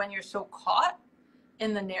things when you're so caught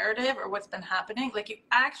in the narrative or what's been happening. Like, you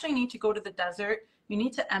actually need to go to the desert, you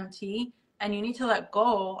need to empty, and you need to let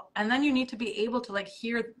go, and then you need to be able to like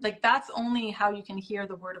hear, like that's only how you can hear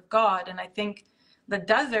the word of God. And I think the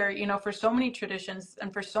desert, you know, for so many traditions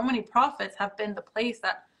and for so many prophets have been the place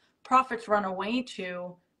that prophets run away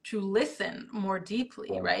to listen more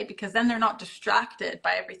deeply, right? Because then they're not distracted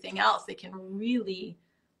by everything else. They can really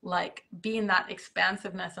like be in that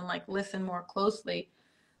expansiveness and like listen more closely.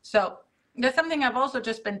 So that's something I've also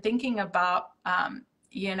just been thinking about,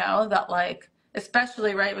 you know, that like,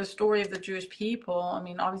 especially right with the story of the Jewish people. I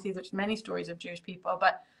mean, obviously there's many stories of Jewish people,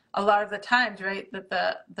 but a lot of the times, right, that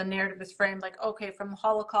the narrative is framed like, okay, from the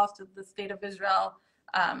Holocaust to the state of Israel,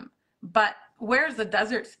 but where's the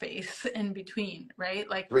desert space in between, right?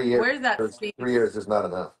 Like, 3 years. where's that space? 3 years is not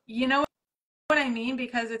enough. You know what I mean?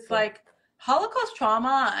 Because it's like Holocaust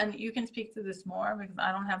trauma, and you can speak to this more because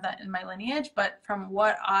I don't have that in my lineage, but from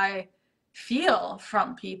what I feel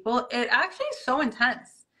from people, it actually is so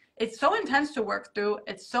intense. It's so intense to work through.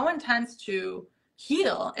 It's so intense to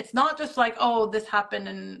heal. It's not just like, oh, this happened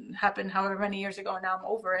and happened however many years ago and now I'm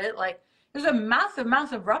over it. Like, there's a massive,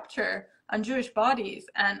 massive rupture on Jewish bodies.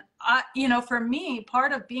 And I, you know, for me,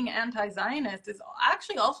 part of being anti-Zionist is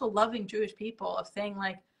actually also loving Jewish people, of saying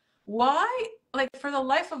like, why, like, for the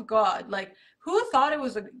life of God, like, who thought it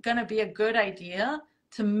was gonna be a good idea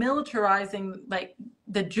to militarizing like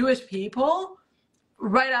the Jewish people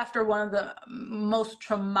right after one of the most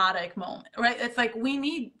traumatic moments, right? It's like, we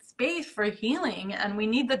need space for healing, and we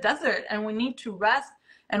need the desert, and we need to rest,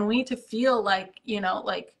 and we need to feel like, you know,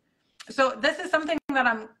 like, so this is something that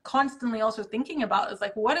I'm constantly also thinking about, is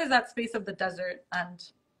like, what is that space of the desert? And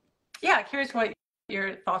yeah, curious what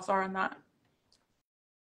your thoughts are on that.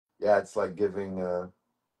 Yeah, it's like giving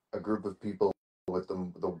a group of people with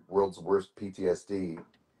the world's worst PTSD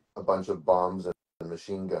a bunch of bombs and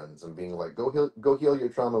machine guns and being like, go heal your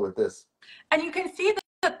trauma with this. And you can see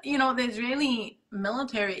that, you know, the Israeli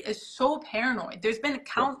military is so paranoid. There's been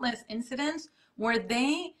countless incidents where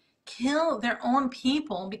they kill their own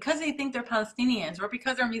people because they think they're Palestinians, or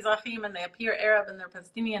because they're Mizrahim and they appear Arab and they're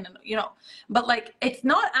Palestinian, and, you know, but like, it's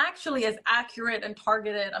not actually as accurate and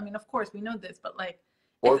targeted. I mean, of course we know this, but like,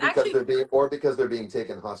 Or it's because actually, they're being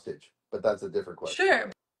taken hostage. But that's a different question.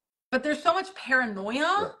 sure, but there's so much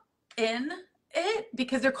paranoia in it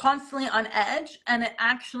because they're constantly on edge, and it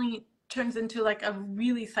actually turns into like a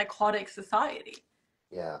really psychotic society.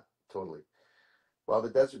 Yeah, totally. Well, the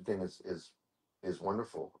desert thing is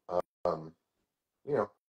wonderful. You know,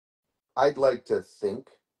 I'd like to think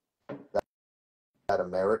that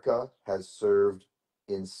America has served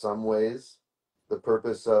in some ways the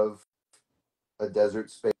purpose of a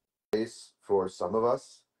desert space for some of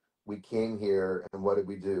us. We came here, and what did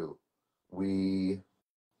we do? We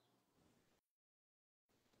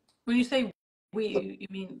When you say we, you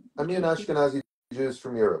mean I mean Jewish people? Ashkenazi Jews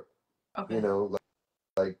from Europe. Okay. You know,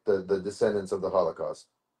 like the descendants of the Holocaust,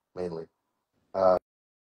 mainly.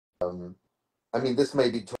 Um, I mean, this may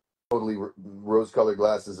be totally rose-colored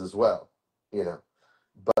glasses as well, you know,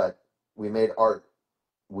 but we made art.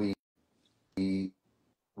 We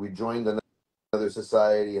we joined another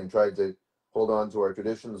society and tried to hold on to our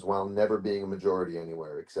traditions while never being a majority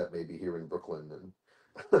anywhere, except maybe here in Brooklyn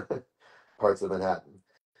and parts of Manhattan.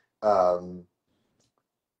 Um,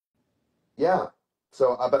 yeah.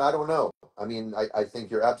 So, but I don't know. I mean, I think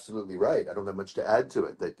you're absolutely right. I don't have much to add to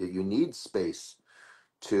it. That you need space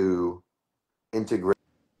to integrate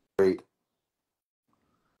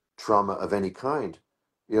trauma of any kind.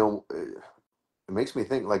 You know, it makes me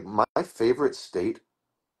think like my favorite state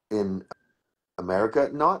in America,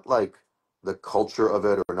 not like the culture of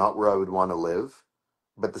it or not where I would want to live,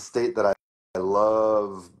 but the state that I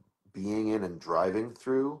love being in and driving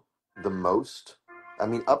through the most. I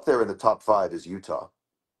mean, up there in the top five is Utah,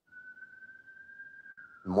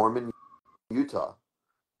 Mormon, Utah.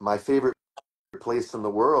 My favorite place in the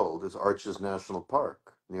world is Arches National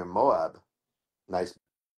Park near Moab. Nice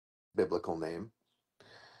biblical name.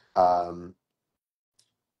 Um,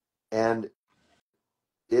 and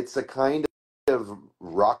it's a kind of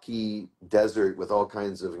rocky desert with all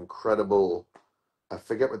kinds of incredible, I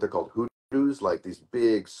forget what they're called, hoodoos, like these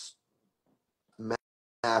big,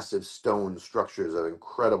 massive stone structures of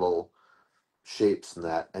incredible shapes and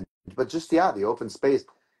that. And but just yeah, the open space.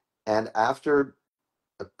 And after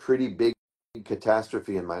a pretty big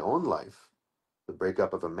catastrophe in my own life, the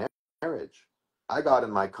breakup of a marriage, I got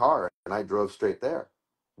in my car and I drove straight there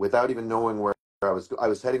without even knowing where I was. I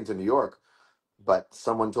was heading to New York, but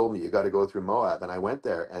someone told me you got to go through Moab, and I went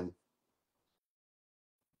there, and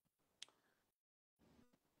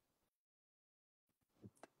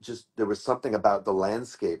just there was something about the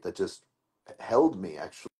landscape that just held me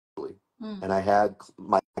actually. Mm. And I had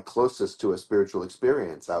my closest to a spiritual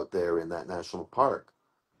experience out there in that national park.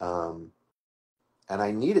 Um, and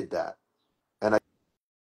I needed that. And I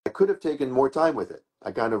could have taken more time with it.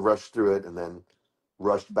 I kind of rushed through it and then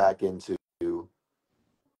rushed back into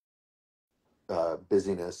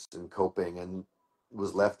busyness and coping, and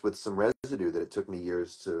was left with some residue that it took me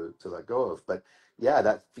years to let go of. But yeah,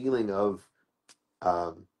 that feeling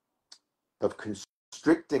um, of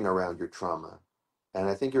constricting around your trauma. And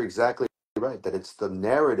I think you're exactly right that it's the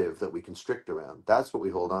narrative that we constrict around. That's what we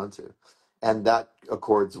hold on to. And that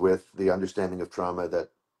accords with the understanding of trauma that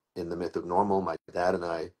in the myth of normal, my dad and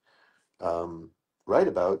I um, write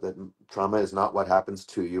about that trauma is not what happens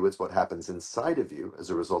to you, it's what happens inside of you as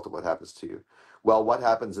a result of what happens to you. Well, what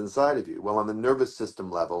happens inside of you? Well, on the nervous system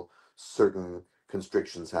level, certain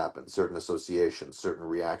constrictions happen, certain associations, certain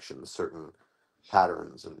reactions, certain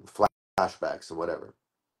patterns and flashbacks and whatever.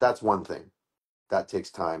 That's one thing. That takes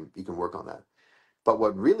time. You can work on that. But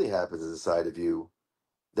what really happens inside of you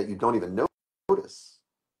that you don't even notice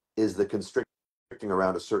is the constricting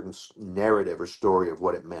around a certain narrative or story of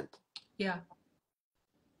what it meant. Yeah.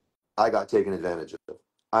 I got taken advantage of.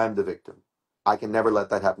 I'm the victim. I can never let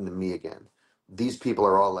that happen to me again. These people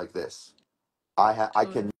are all like this. I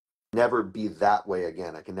Totally. can never be that way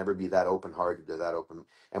again. I can never be that open hearted or that open.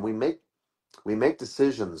 And we make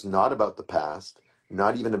decisions not about the past,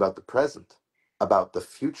 not even about the present, about the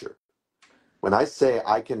future. When I say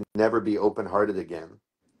I can never be open hearted again,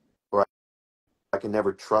 or I can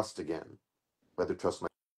never trust again, whether trust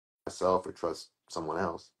myself or trust someone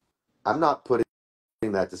else, I'm not putting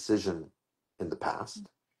that decision in the past,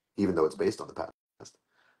 even though it's based on the past.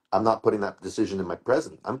 I'm not putting that decision in my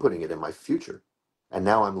present. I'm putting it in my future. And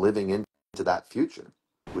now I'm living into that future,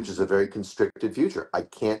 which is a very constricted future. I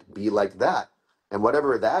can't be like that. And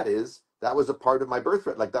whatever that is, that was a part of my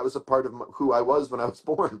birthright. Like that was a part of who I was when I was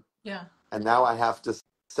born. Yeah. And now I have to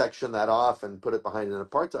section that off and put it behind an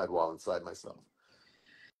apartheid wall inside myself.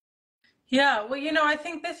 Yeah. Well, I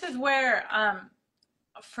think this is where,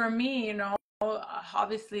 for me,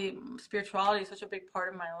 obviously spirituality is such a big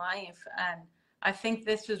part of my life. And I think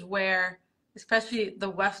this is where, especially the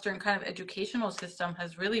Western kind of educational system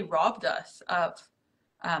has really robbed us of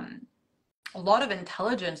um, a lot of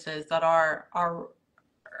intelligences that are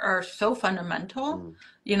so fundamental,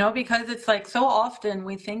 Mm, because it's like so often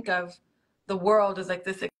we think of the world as like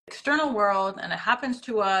this external world and it happens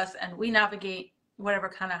to us and we navigate whatever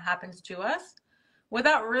kind of happens to us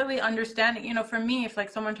without really understanding. For me, if like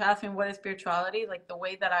someone to ask me what is spirituality, like the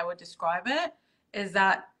way that I would describe it is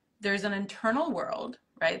that there's an internal world,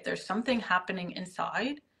 right? There's something happening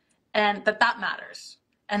inside, and that matters.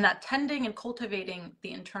 And that tending and cultivating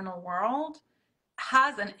the internal world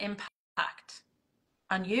has an impact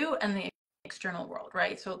on you and the external world,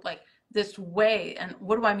 right? So like this way, and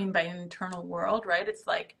what do I mean by an internal world, right? It's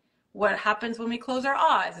like what happens when we close our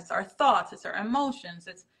eyes. It's our thoughts, it's our emotions,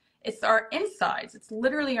 it's our insides. It's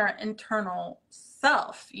literally our internal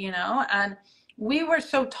self, you know? And we were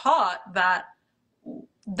so taught that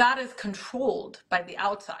that is controlled by the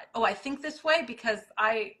outside. Oh, I think this way because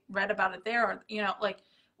I read about it there, or, you know, like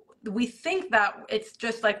we think that it's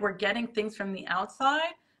just like we're getting things from the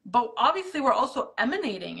outside, but obviously we're also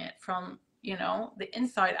emanating it from, you know, the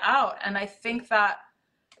inside out. And I think that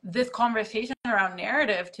this conversation around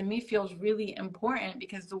narrative to me feels really important,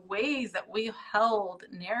 because the ways that we held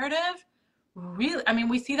narrative really, I mean,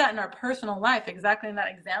 we see that in our personal life, exactly in that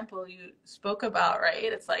example you spoke about, right?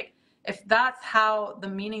 It's like, if that's how the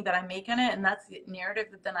meaning that I make in it, and that's the narrative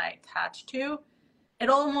that then I attach to, it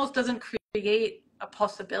almost doesn't create a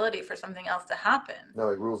possibility for something else to happen. No,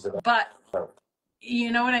 it rules it But out.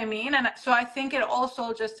 you know what I mean? And so I think it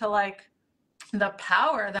also just to like the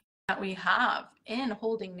power that we have in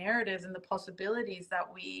holding narratives and the possibilities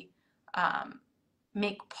that we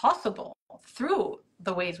make possible through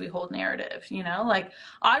the ways we hold narrative, you know? Like,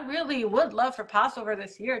 I really would love for Passover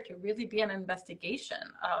this year to really be an investigation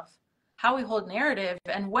of how we hold narrative,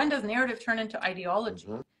 and when does narrative turn into ideology,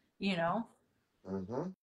 Mm-hmm. you know? Mm-hmm.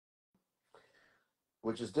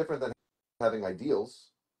 Which is different than having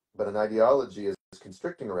ideals, but an ideology is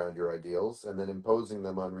constricting around your ideals and then imposing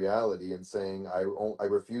them on reality and saying, I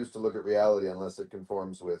refuse to look at reality unless it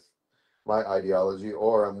conforms with my ideology,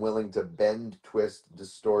 or I'm willing to bend, twist,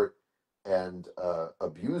 distort, and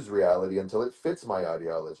abuse reality until it fits my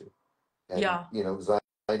ideology. And, Yeah. you know,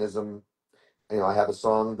 Zionism, you know, I have a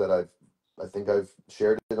song that I think I've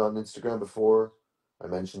shared it on Instagram before. I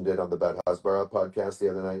mentioned it on the Bad Hasbara podcast the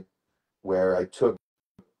other night, where I took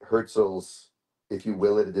Herzl's "If You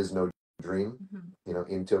Will It, It Is No Dream," Mm-hmm. you know,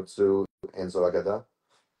 "In Totsu Enzo Agada,"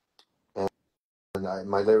 and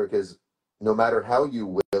my lyric is, "No matter how you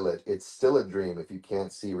will it, it's still a dream if you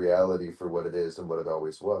can't see reality for what it is and what it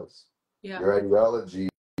always was. Yeah. Your ideology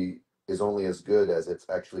is only as good as it's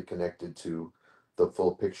actually connected to the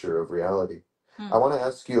full picture of reality." I Hmm. want to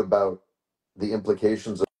ask you about the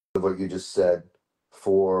implications of what you just said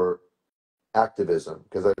for activism,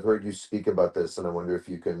 because I've heard you speak about this, and I wonder if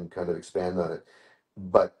you can kind of expand on it.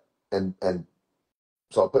 But and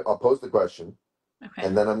so I'll pose the question, Okay.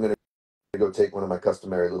 and then I'm going to go take one of my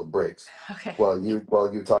customary little breaks Okay. while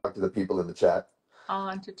you talk to the people in the chat. I'll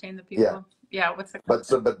entertain the Yeah, people. Yeah. What's the but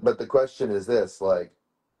question? but the question is this: like,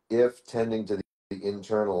 if tending to the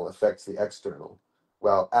internal affects the external,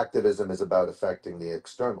 well, activism is about affecting the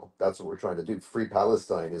external. That's what we're trying to do. Free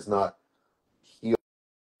Palestine is not heal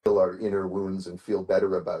our inner wounds and feel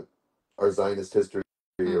better about our Zionist history,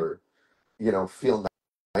 Hmm. or feel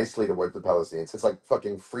nicely toward the Palestinians. It's like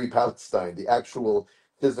fucking free Palestine, the actual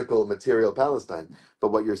physical material Palestine.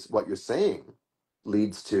 But what you're saying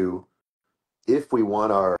leads to, if we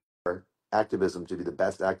want our activism to be the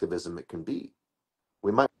best activism it can be,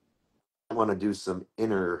 we might want to do some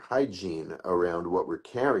inner hygiene around what we're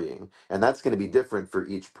carrying, and that's going to be different for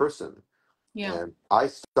each person. Yeah. And I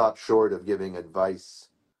stop short of giving advice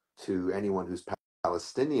to anyone who's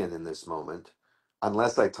Palestinian in this moment,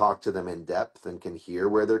 unless I talk to them in depth and can hear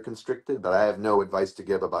where they're constricted. But I have no advice to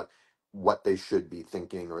give about what they should be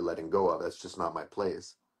thinking or letting go of. That's just not my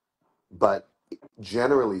place. But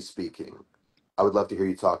generally speaking, I would love to hear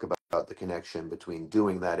you talk about the connection between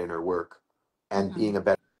doing that inner work and Mm-hmm. being a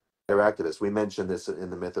better activist. We mentioned this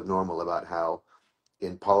in the Myth of Normal about how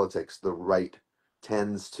in politics the right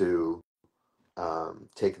tends to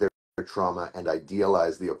take their trauma and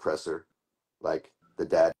idealize the oppressor, like the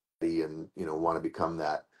daddy, and want to become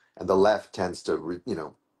that. And the left tends to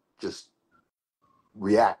just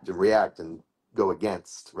react and go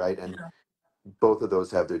against, right? And Yeah. both of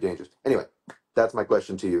those have their dangers. Anyway, that's my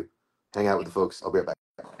question to you. Hang out with the folks. I'll be right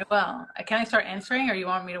back. Well, can I start answering, or you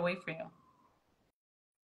want me to wait for you?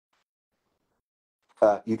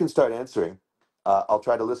 You can start answering. I'll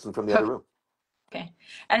try to listen from the other room. Okay.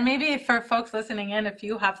 And maybe for folks listening in, if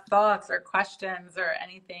you have thoughts or questions or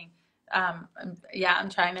anything, yeah, I'm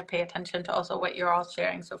trying to pay attention to also what you're all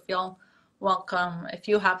sharing. So feel welcome. If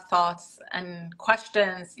you have thoughts and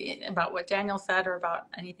questions about what Daniel said or about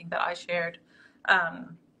anything that I shared,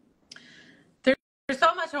 um, there's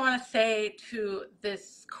so much I want to say to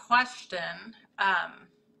this question.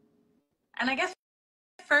 And I guess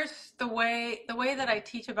first, the way that I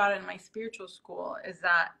teach about it in my spiritual school is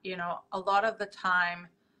that, a lot of the time,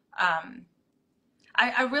 um,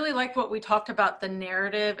 I really like what we talked about, the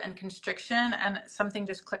narrative and constriction, and something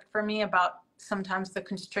just clicked for me about sometimes the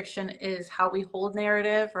constriction is how we hold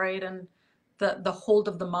narrative, right? And the hold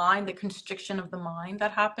of the mind, the constriction of the mind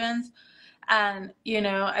that happens. And,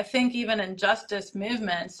 I think even in justice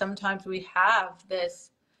movements, sometimes we have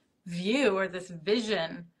this view or this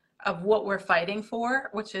vision of what we're fighting for,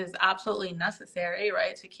 which is absolutely necessary,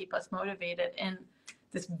 right, to keep us motivated in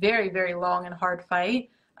this very, very long and hard fight.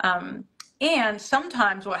 And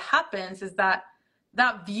sometimes what happens is that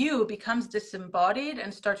that view becomes disembodied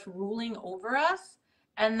and starts ruling over us.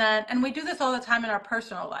 And we do this all the time in our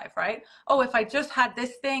personal life, right? Oh, if I just had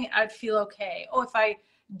this thing, I'd feel okay. Oh, if I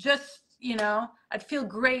just, I'd feel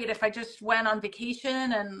great if I just went on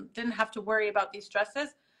vacation and didn't have to worry about these stresses.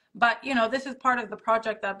 But, this is part of the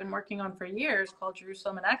project that I've been working on for years called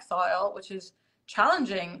Jerusalem in Exile, which is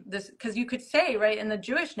challenging this, because you could say, right, in the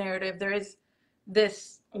Jewish narrative, there is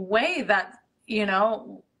this way that,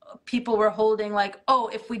 people were holding like, oh,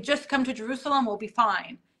 if we just come to Jerusalem, we'll be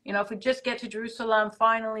fine. If we just get to Jerusalem,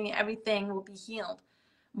 finally, everything will be healed.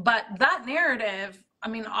 But that narrative, I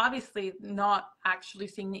mean, obviously not actually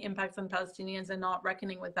seeing the impacts on Palestinians and not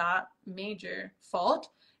reckoning with that major fault.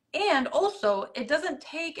 And also, it doesn't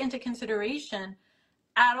take into consideration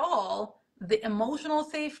at all the emotional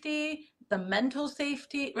safety, the mental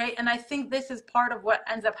safety, right? And I think this is part of what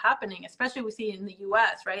ends up happening, especially we see in the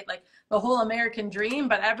US, right? Like the whole American dream,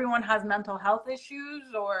 but everyone has mental health issues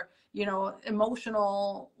or,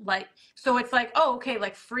 emotional, like, so it's like, oh, okay,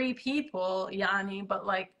 like free people, Yani, but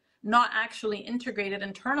like not actually integrated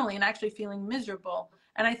internally and actually feeling miserable.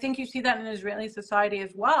 And I think you see that in Israeli society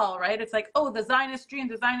as well, right? It's like, oh, the Zionist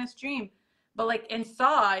dream, but like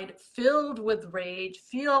inside, filled with rage,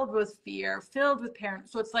 filled with fear, filled with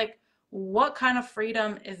parents. So it's like, what kind of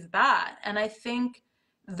freedom is that? And I think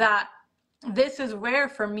that this is where,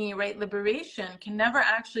 for me, right, liberation can never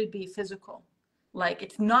actually be physical. Like,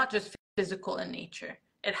 it's not just physical in nature.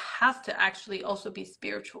 It has to actually also be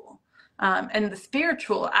spiritual. And the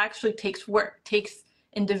spiritual actually takes work, takes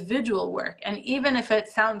individual work. And even if it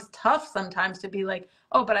sounds tough sometimes to be like,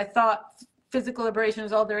 oh, but I thought physical liberation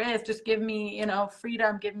is all there is, just give me,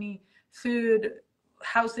 freedom, give me food,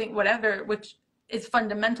 housing, whatever, which is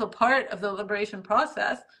fundamental part of the liberation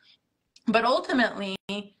process. But ultimately,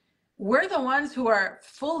 we're the ones who are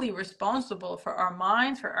fully responsible for our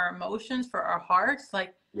minds, for our emotions, for our hearts.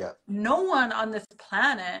 Like, Yeah. no one on this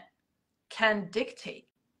planet can dictate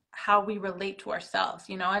how we relate to ourselves,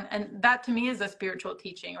 and that to me is a spiritual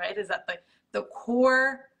teaching, right? Is that the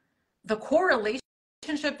core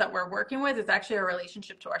relationship that we're working with is actually a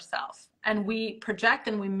relationship to ourselves, and we project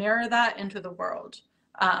and we mirror that into the world.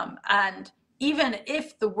 And even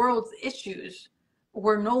if the world's issues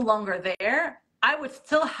were no longer there, I would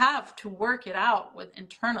still have to work it out with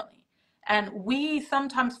internally. And we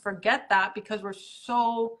sometimes forget that because we're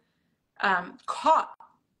so caught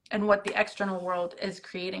in what the external world is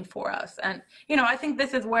creating for us. And, I think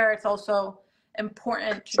this is where it's also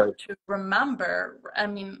important to remember. I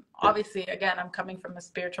mean, obviously, again, I'm coming from a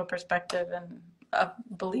spiritual perspective and a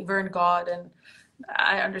believer in God, and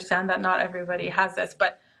I understand that not everybody has this,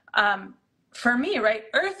 but for me, right,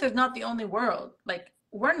 Earth is not the only world. Like,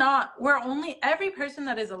 every person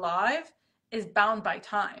that is alive is bound by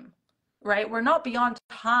time, right? We're not beyond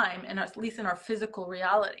time, at least in our physical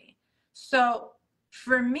reality. So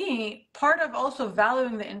for me, part of also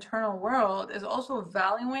valuing the internal world is also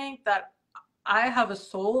valuing that I have a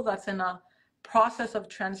soul that's in a process of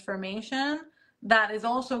transformation that is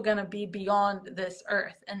also going to be beyond this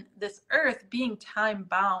earth. And this earth, being time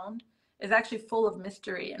bound, is actually full of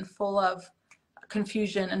mystery and full of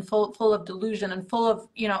confusion and full of delusion and full of,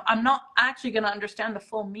 I'm not actually going to understand the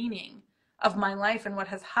full meaning of my life and what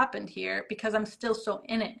has happened here because I'm still so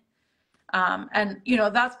in it. And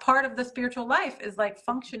that's part of the spiritual life, is like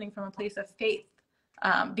functioning from a place of faith,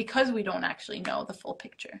 because we don't actually know the full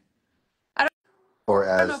picture. Or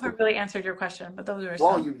I don't know as if I really answered your question, but those are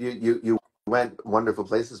well, some. you went wonderful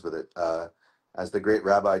places with it. As the great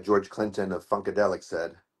Rabbi George Clinton of Funkadelic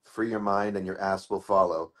said, "Free your mind, and your ass will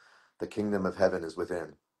follow. The kingdom of heaven is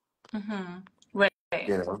within." Mm-hmm. Right.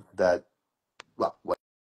 That. Well,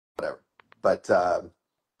 whatever. But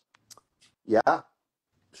yeah,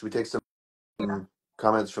 should we take some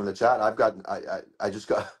comments from the chat? I just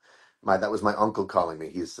got that was my uncle calling me.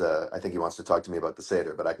 He's I think he wants to talk to me about the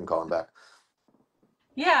Seder, but I can call him back.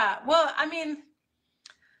 Yeah. Well, I mean,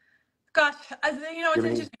 gosh, it's Jiminy,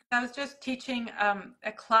 interesting. I was just teaching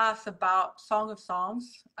a class about Song of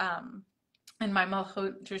Songs in my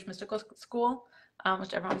Malchut Jewish Mystical School,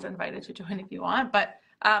 which everyone's invited to join if you want. But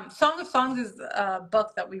Song of Songs is a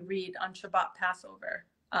book that we read on Shabbat Passover.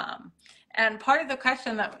 And part of the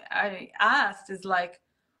question that I asked is like,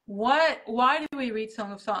 why do we read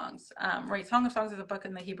Song of Songs? Right, Song of Songs is a book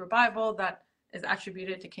in the Hebrew Bible that is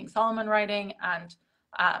attributed to King Solomon writing, and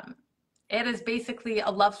it is basically a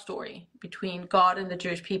love story between God and the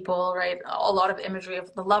Jewish people, right? A lot of imagery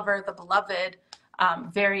of the lover, the beloved,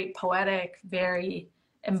 very poetic, very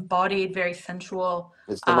embodied, very sensual.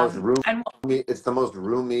 It's the most And roomy. It's the most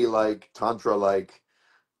roomy, like tantra, like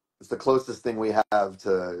it's the closest thing we have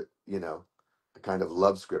to, a kind of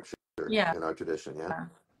love scripture yeah, in our tradition. Yeah.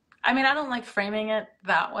 I mean, I don't like framing it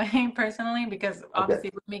that way personally because Okay.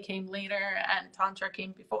 obviously Rumi came later and Tantra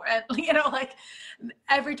came before. And, like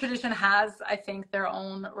every tradition has, I think, their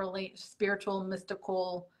own spiritual,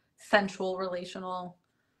 mystical, sensual, relational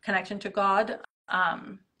connection to God.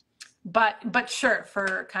 But sure,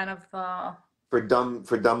 for kind of the For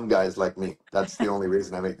dumb guys like me, that's the only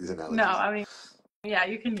reason I make these no, analogies. I mean, yeah,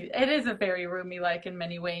 you can use it is a very roomy like in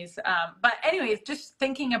many ways. But anyways, just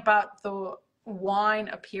thinking about the wine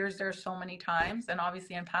appears there so many times, and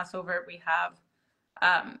obviously in Passover we have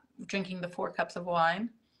drinking the 4 cups of wine.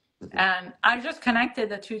 Mhm. And I just connected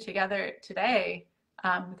the two together today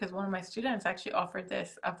because one of my students actually offered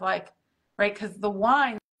this of like, right, because the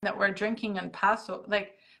wine that we're drinking in Passover,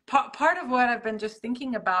 like part of what I've been just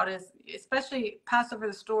thinking about is especially Passover,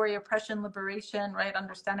 the story, oppression, liberation, right,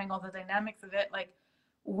 understanding all the dynamics of it, like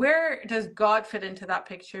where does God fit into that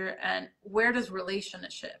picture and where does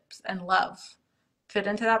relationships and love fit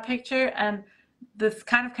into that picture? And this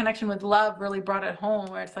kind of connection with love really brought it home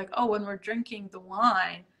where it's like, oh, when we're drinking the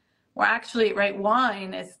wine, we're actually, right,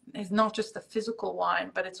 wine is not just the physical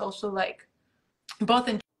wine, but it's also like both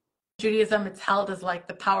in Judaism, it's held as like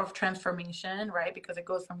the power of transformation, right? Because it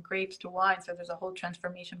goes from grapes to wine. So there's a whole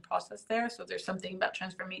transformation process there. So there's something about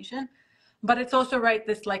transformation. But it's also, right,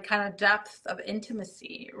 this like kind of depth of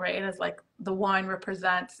intimacy, right? As like the wine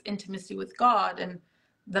represents intimacy with God and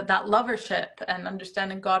that lovership and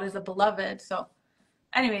understanding God as a beloved. So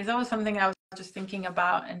anyways, that was something I was just thinking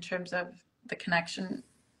about in terms of the connection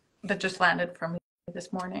that just landed for me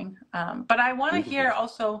this morning. But I want to Beautiful. hear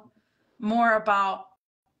also more about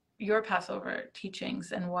your Passover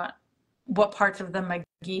teachings and what parts of the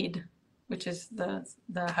Magid, which is the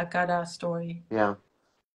Haggadah story. Yeah.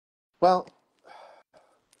 Well,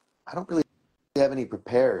 I don't really have any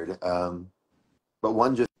prepared, but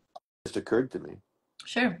one just occurred to me.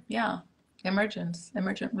 Sure, yeah, emergent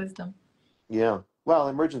wisdom. Yeah. Well,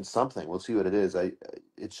 emergent something. We'll see what it is.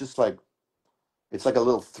 It's just like it's like a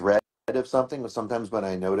little thread of something. Sometimes when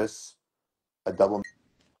I notice a double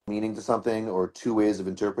meaning to something or two ways of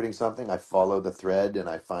interpreting something, I follow the thread and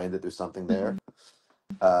I find that there's something Mm-hmm.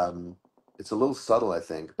 there. Um, it's a little subtle, I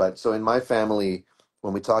think. But so in my family,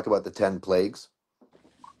 when we talk about the 10 plagues,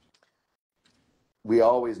 we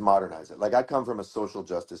always modernize it. Like I come from a social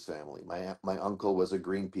justice family. My uncle was a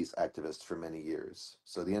Greenpeace activist for many years,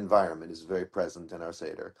 so the environment is very present in our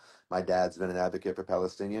Seder. My dad's been an advocate for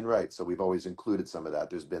Palestinian rights, so we've always included some of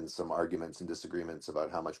that. There's been some arguments and disagreements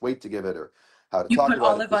about how much weight to give it or how to You talk put about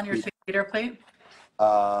it. olive There's on your people. Seder plate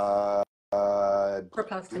Uh, for do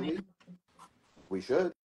Palestinian. we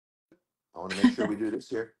should. I want to make sure we do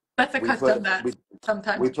this year. That's a We custom put that we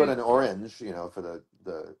sometimes we put Jews. an orange, for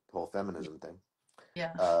the whole feminism thing.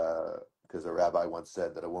 Yeah, Because a rabbi once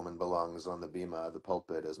said that a woman belongs on the bima, the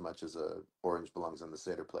pulpit, as much as a orange belongs on the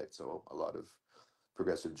Seder plate. So a lot of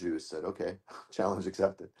progressive Jews said, "Okay, challenge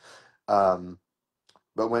accepted." Um,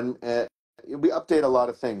 but when we update a lot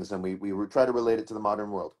of things, and we try to relate it to the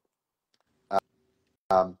modern world.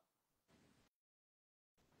 Um,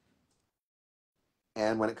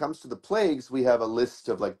 and when it comes to the plagues, we have a list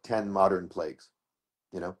of like 10 modern plagues.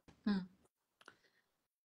 You know, hmm.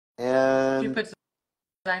 Do you and put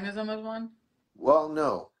Zionism as one? well,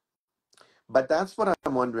 no, but that's what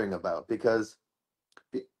I'm wondering about because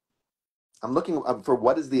I'm looking for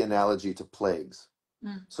what is the analogy to plagues.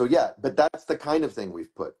 Mm. So yeah, but that's the kind of thing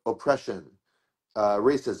we've put: oppression,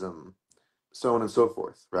 racism, so on and so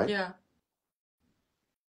forth, right? Yeah.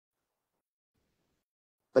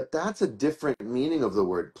 But that's a different meaning of the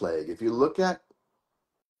word plague. If you look at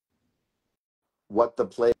what the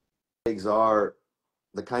plagues are,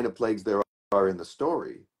 the kind of plagues there are in the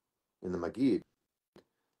story, in the Magid,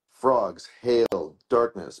 frogs, hail,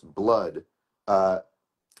 darkness, blood, uh,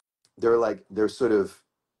 they're sort of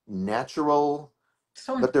natural,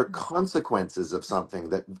 So but they're important. consequences of something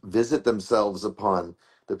that visit themselves upon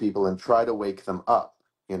the people and try to wake them up,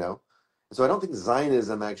 you know? So I don't think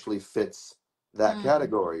Zionism actually fits that Mm.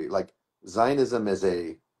 category. Like Zionism is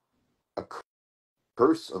a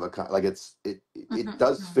curse of a kind, like it Mm-hmm,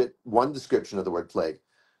 does hmm. fit one description of the word plague.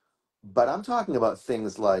 But I'm talking about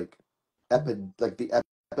things like like the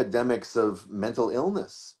epidemics of mental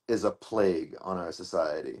illness is a plague on our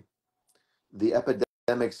society. The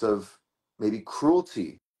epidemics of maybe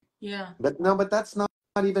cruelty. Yeah. But no, but that's not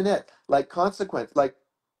even it. Like consequence, like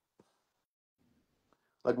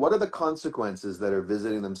what are the consequences that are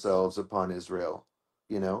visiting themselves upon Israel?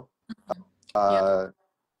 You know, Yeah. uh,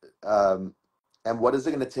 um, and what is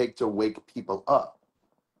it going to take to wake people up?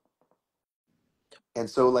 And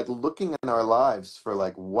so, like, looking in our lives for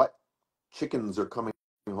like what chickens are coming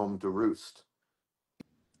home to roost.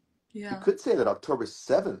 You Yeah. could say that October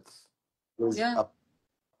 7th is Yeah. a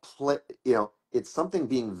it's something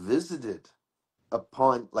being visited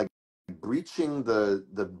upon, like breaching the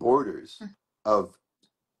borders of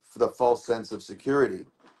the false sense of security,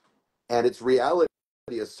 and it's reality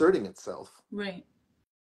asserting itself. Right.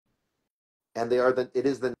 And it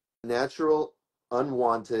is the natural,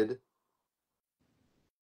 unwanted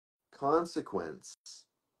consequence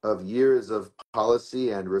of years of policy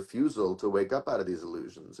and refusal to wake up out of these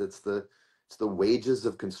illusions. It's the wages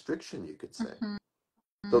of constriction, you could say.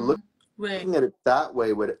 So Right. looking at it that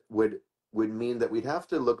way would mean that we'd have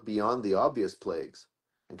to look beyond the obvious plagues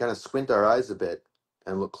and kind of squint our eyes a bit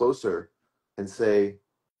and look closer and say,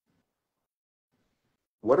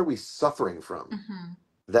 what are we suffering from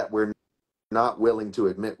that we're not willing to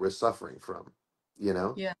admit we're suffering from? You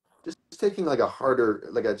know, Yeah. just taking like a harder,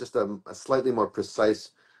 like just a slightly more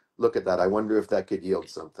precise look at that. I wonder if that could yield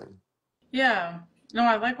something. Yeah. No,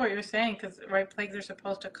 I like what you're saying because right plagues are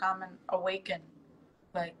supposed to come and awaken.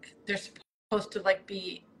 Like they're supposed to like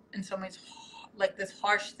be in some ways like this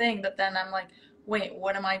harsh thing that then I'm like, wait,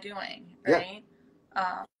 what am I doing? Yeah, Right.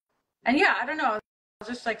 And yeah, I don't know. I was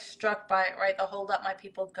just like struck by right the whole "Let My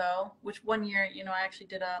People Go," which one year, I actually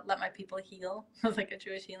did a "Let My People Heal." It was like a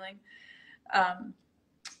Jewish healing um,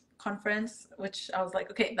 conference, which I was like,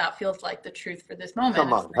 okay, that feels like the truth for this moment.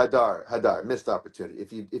 come It's on, like Hadar, missed opportunity.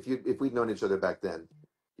 If we'd known each other back then,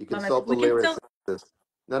 you let my consult the we can lyrics. still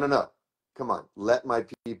No, no, no. Come on, let my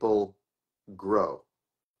people grow.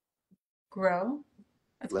 grow.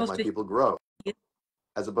 It's Let supposed my to people grow, heal.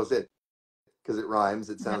 as opposed to it, because it rhymes.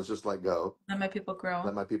 It Yeah, sounds just like go. let my people grow.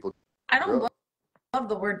 Let my people I don't grow. love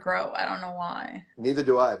the word grow. I don't know why. Neither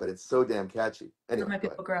do I, but it's so damn catchy. Let Anyway, my go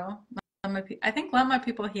ahead. people grow. I think let my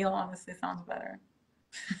people heal honestly sounds better.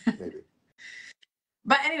 Maybe.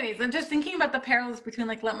 But anyways, I'm just thinking about the parallels between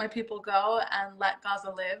like let my people go and let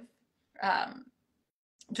Gaza live. Um,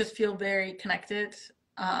 just feel very connected.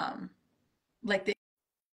 Um, like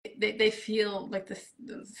they feel like the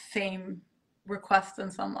same request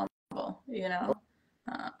on some level, you Oh, know?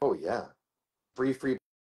 Uh, oh yeah. Free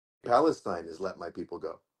Palestine is let my people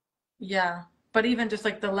go. yeah. But even just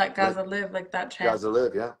like the let Let Gaza live, like that chant, Gaza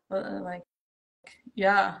live. Yeah. like,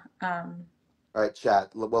 yeah. All right,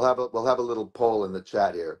 chat. We'll have a little poll in the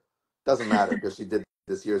chat here. Doesn't matter because she did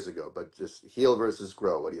this years ago, but just heal versus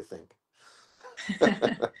grow. What do you think?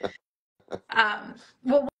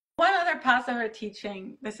 Well, one other Passover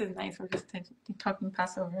teaching, this is nice, we're just talking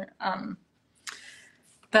Passover,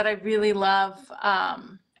 that I really love.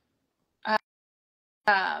 Um,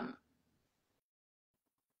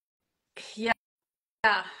 yeah,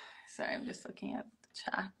 yeah. Sorry, I'm just looking at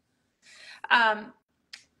the chat.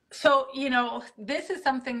 So, this is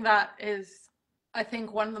something that is, I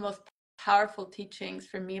think, one of the most powerful teachings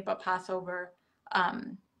for me about Passover,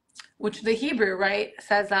 which the Hebrew, right,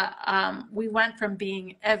 says that we went from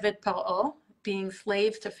being Eved Paro, being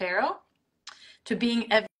slaves to Pharaoh, to being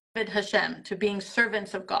Eved Hashem, to being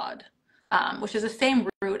servants of God, which is the same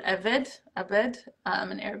root, Eved,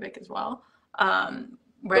 in Arabic as well, So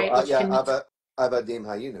right, which yeah, can mean, Avadim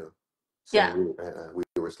Hayinu, same yeah. root. We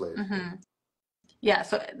were slaves. Yeah. Mm-hmm. Yeah,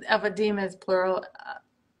 so Avadim is plural.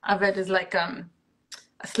 Aved is like a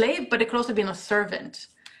slave, but it could also be a servant.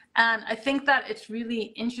 And I think that it's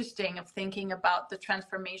really interesting of thinking about the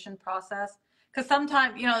transformation process. Because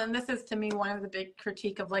sometimes, and this is to me one of the big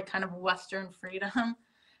critique of like kind of Western freedom,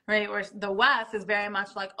 right? Where the West is very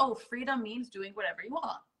much like, oh, freedom means doing whatever you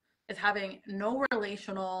want. It's having no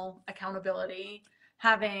relational accountability,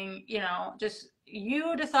 having, just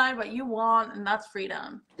you decide what you want, and that's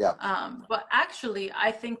freedom. Yeah. But actually,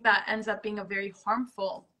 I think that ends up being a very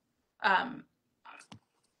harmful um,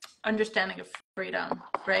 understanding of freedom,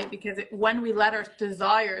 right? Because when we let our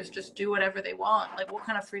desires just do whatever they want, like what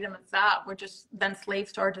kind of freedom is that? We're just then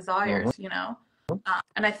slaves to our Mhm. desires.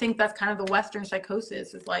 And I think that's kind of the Western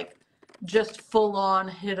psychosis is like just full on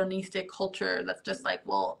hedonistic culture that's just like,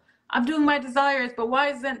 well, I'm doing my desires, but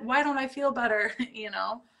why don't I feel better?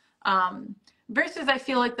 Um, versus I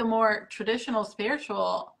feel like the more traditional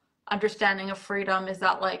spiritual understanding of freedom is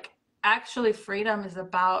that like actually freedom is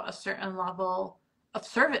about a certain level of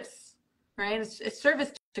service, right? It's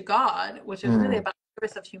service to God, which is really Mm. about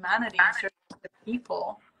service of humanity and service to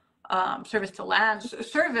people, service to land,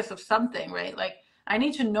 service of something, right? Like I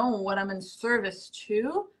need to know what I'm in service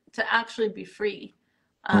to actually be free.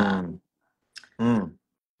 Um, Mm. Mm.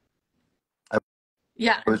 I,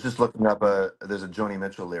 Yeah. I was just looking up there's a Joni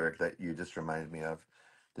Mitchell lyric that you just reminded me of.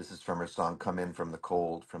 This is from her song "Come In From the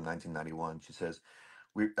Cold" from 1991. She says,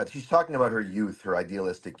 she's talking about her youth, her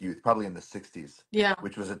idealistic youth, probably in the 60s, Yeah.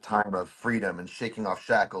 which was a time of freedom and shaking off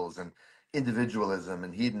shackles and individualism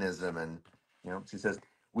and hedonism. And, she says,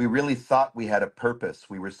 we really thought we had a purpose.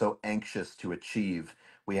 We were so anxious to achieve.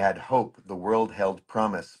 We had hope. The world held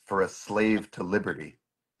promise for a slave to liberty.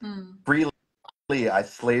 Mm. Freely I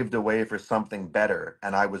slaved away for something better,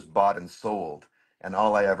 and I was bought and sold. And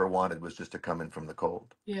all I ever wanted was just to come in from the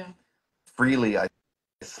cold. Yeah. Freely I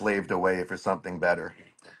slaved away for something better,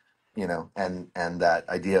 and that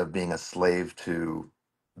idea of being a slave to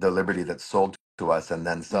the liberty that's sold to us and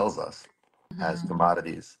then sells us as Mm-hmm.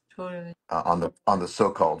 commodities Totally. on the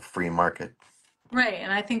so-called free market. Right.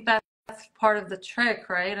 And I think that's part of the trick,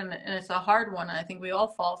 right? And it's a hard one. I think we all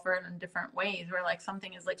fall for it in different ways, where like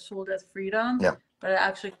something is like sold as freedom, Yeah. but it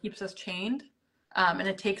actually keeps us chained. And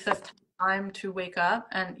it takes us time to wake up.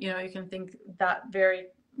 And, you can think that very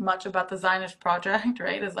much about the Zionist project,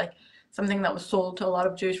 right? Is like something that was sold to a lot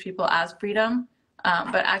of Jewish people as freedom,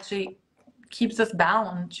 but actually keeps us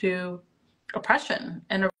bound to oppression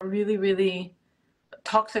in a really, really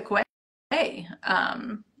toxic way.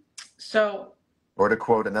 So Or to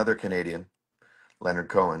quote another Canadian, Leonard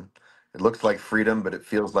Cohen, it looks like freedom, but it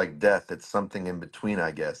feels like death. It's something in between,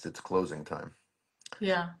 I guess. It's closing time.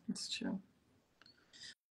 yeah, it's true.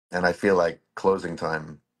 And I feel like closing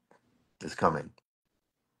time is coming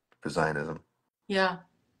for Zionism. Yeah,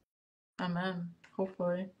 amen.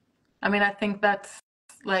 Hopefully. I mean, I think that's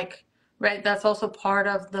like, right, that's also part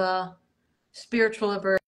of the spiritual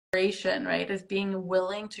liberation, right? Is being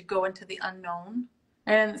willing to go into the unknown.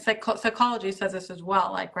 And psychology says this as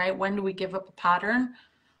well, like, right, when do we give up a pattern?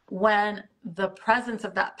 When the presence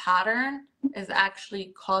of that pattern is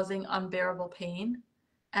actually causing unbearable pain.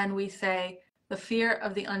 And we say the fear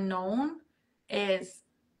of the unknown is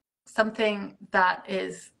something that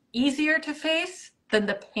is easier to face than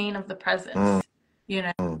the pain of the Mm, presence, you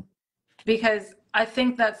know, mm, because I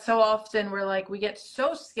think that so often we're like, we get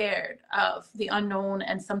so scared of the unknown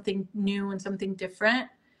and something new and something different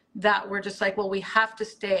that we're just like, well, we have to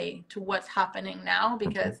stay to what's happening now mhm.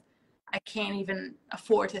 because I can't even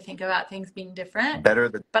afford to think about things being different. Better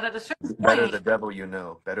the But at a certain better point, the devil you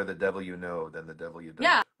know. Better the devil you know than the devil you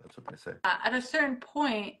yeah, don't. That's what they say. at a certain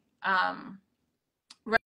point,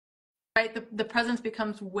 right, right, the presence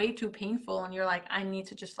becomes way too painful and you're like, I need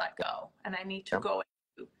to just let go and I need to Yeah. go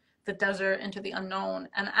into the desert, into the unknown,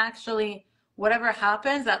 and actually whatever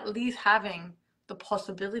happens, at least having the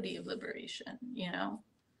possibility of liberation. Yeah.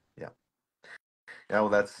 Yeah, well,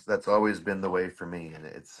 that's always been the way for me, and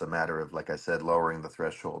it's a matter of, like I said, lowering the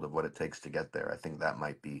threshold of what it takes to get there. I think that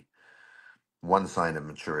might be one sign of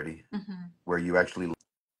maturity, Mm-hmm. where you actually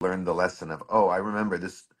learn the lesson of, oh, I remember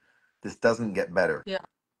this. This doesn't get better Yeah,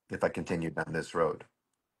 if I continue down this road.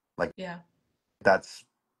 Like yeah, that's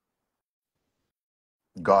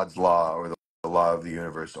God's law, or the law of the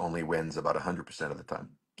universe only wins about 100% of the time.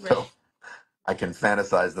 right, So I can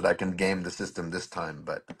fantasize that I can game the system this time,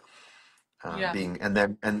 but yeah, being and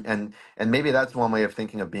then and maybe that's one way of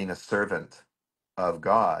thinking of being a servant of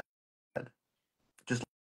God, just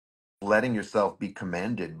letting yourself be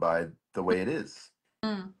commanded by the way it is,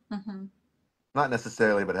 mm-hmm. not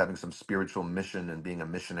necessarily but having some spiritual mission and being a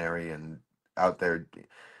missionary and out there,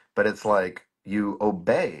 but it's like you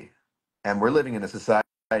obey. And we're living in a society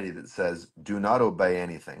that says do not obey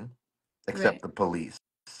anything except Right, the police,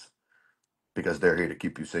 because they're here to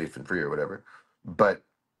keep you safe and free or whatever. But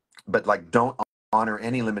like, don't honor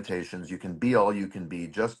any limitations. You can be all you can be.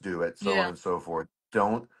 Just do it, so on yeah, and so forth.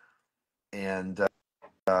 Don't. And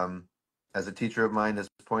um, as a teacher of mine has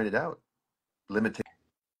pointed out,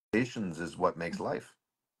 limitations is what makes life.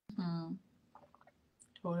 mm-hmm.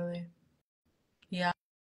 Totally, yeah,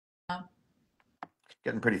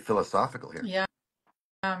 Getting pretty philosophical here. yeah.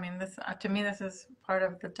 I mean, this to me, this is part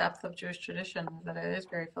of the depth of Jewish tradition, that it is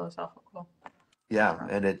very philosophical. Yeah,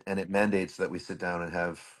 and it mandates that we sit down and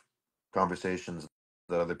have conversations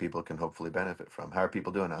that other people can hopefully benefit from. How are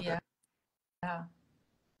people doing out Yeah, there? yeah,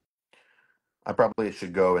 I probably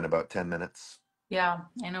should go in about 10 minutes. yeah.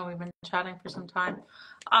 I know we've been chatting for some time.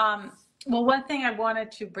 Um, well, one thing I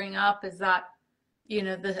wanted to bring up is that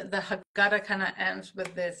the Haggadah kind of ends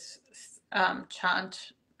with this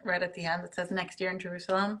chant right at the end that says "Next year in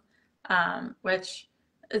Jerusalem," which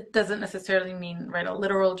it doesn't necessarily mean right a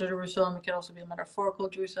literal Jerusalem. It could also be a metaphorical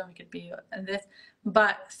Jerusalem. It could be this.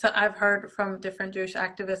 But so I've heard from different Jewish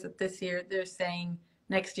activists that this year they're saying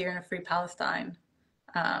 "Next year in a free Palestine,"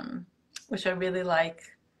 um, which I really like.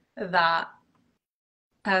 That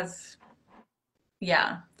as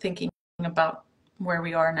thinking about where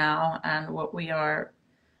we are now and what we are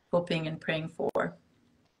hoping and praying for.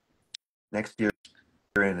 Next year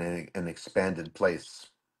in an expanded place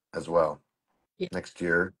as well. Yeah. Next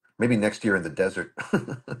year, maybe next year in the desert.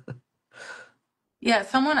 Yeah,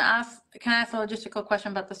 someone asked, can I ask a logistical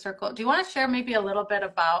question about the circle? Do you want to share maybe a little bit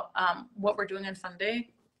about what we're doing on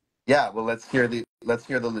Sunday? Yeah, well, let's hear the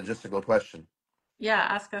logistical question. Yeah,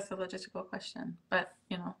 ask us a logistical question, but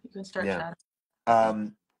you can start Yeah.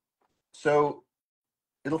 chatting. So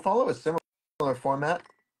it'll follow a similar format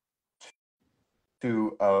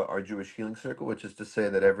to our Jewish Healing Circle, which is to say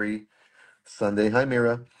that every Sunday, hi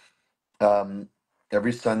Mira, um,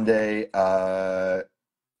 every Sunday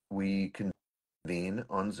we convene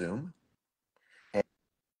on Zoom,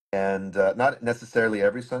 and not necessarily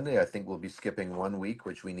every Sunday. I think we'll be skipping one week,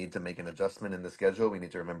 which we need to make an adjustment in the schedule. We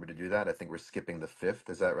need to remember to do that. I think we're skipping the 5th.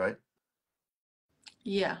 Is that right?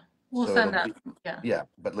 Yeah, we'll So it'll send out. be, Yeah. yeah,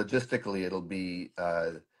 but logistically it'll be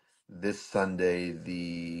this Sunday,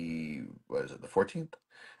 the what is it, the 14th?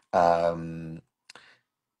 Um,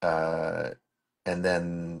 uh, and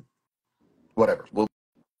then whatever we'll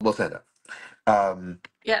send out.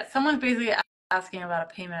 Yeah, someone's basically asking about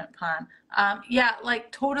a payment plan. Yeah, like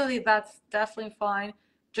totally, that's definitely fine.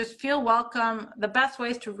 Just feel welcome. The best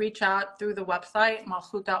way is to reach out through the website,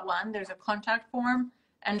 malchut.one. There's a contact form,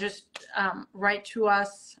 and just write to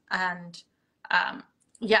us. And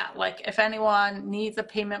yeah, like if anyone needs a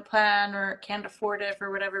payment plan or can't afford it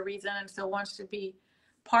for whatever reason and still wants to be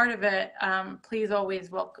part of it, please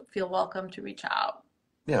always feel welcome to reach out.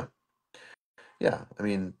 Yeah, yeah. I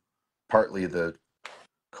mean, partly the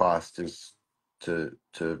cost is to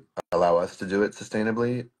allow us to do it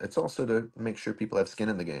sustainably. It's also to make sure people have skin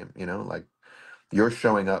in the game. Like you're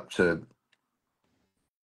showing up to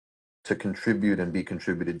contribute and be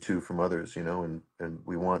contributed to from others. And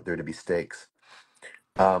we want there to be stakes.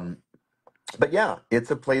 Um, but yeah,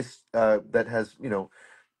 it's a place that has,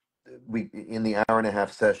 we in the hour and a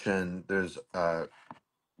half session, there's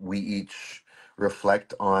we each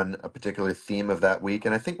reflect on a particular theme of that week,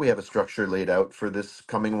 and I think we have a structure laid out for this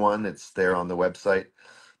coming one. It's there on the website.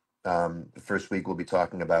 The first week we'll be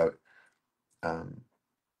talking about um,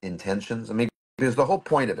 intentions. I mean, because the whole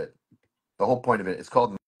point of it is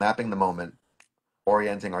called mapping the moment,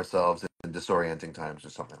 orienting ourselves in disorienting times, or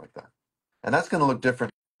something like that. And that's going to look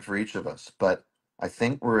different for each of us. But I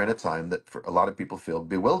think we're in a time that for a lot of people feel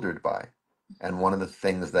bewildered by. And one of the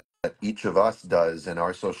things that each of us does in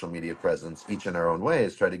our social media presence, each in our own way,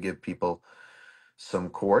 is try to give people some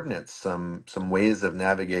coordinates, some ways of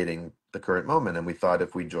navigating the current moment. And we thought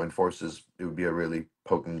if we joined forces, it would be a really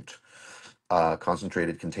potent,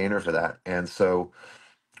 concentrated container for that. And so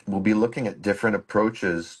we'll be looking at different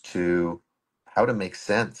approaches to how to make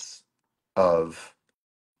sense of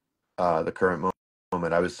the current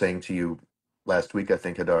moment. I was saying to you last week, I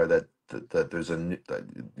think, Hadar, that there's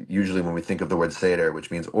usually when we think of the word Seder,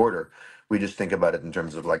 which means order, we just think about it in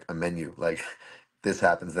terms of like a menu, like this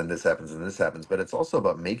happens, then this happens, and this happens. But it's also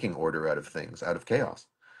about making order out of things, out of chaos.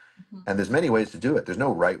 Mhm. And there's many ways to do it. There's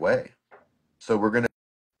no right way. So we're going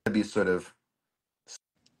to be sort of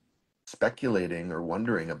speculating or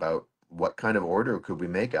wondering about what kind of order could we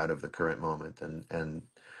make out of the current moment, and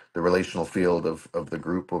the relational field of the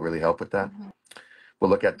group will really help with that. Mhm. We'll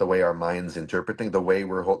look at the way our minds interpret things, the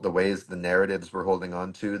ways, the narratives we're holding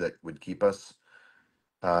on to that would keep us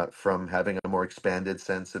from having a more expanded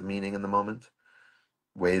sense of meaning in the moment.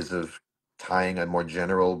 Ways of tying a more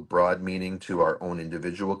general, broad meaning to our own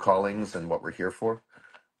individual callings and what we're here for,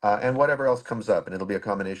 and whatever else comes up. And it'll be a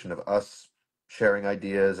combination of us sharing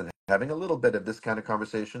ideas and having a little bit of this kind of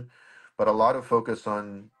conversation, but a lot of focus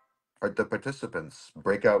on the participants,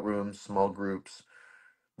 breakout rooms, small groups,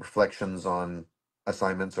 reflections on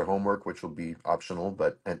assignments or homework, which will be optional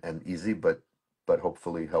and easy, but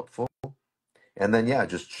hopefully helpful. And then yeah,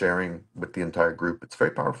 just sharing with the entire group. It's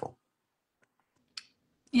very powerful.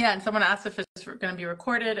 Yeah, and someone asked if it's going to be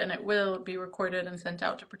recorded, and it will be recorded and sent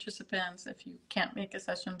out to participants if you can't make a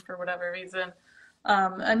session for whatever reason.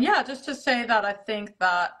 And yeah, just to say that I think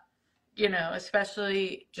that,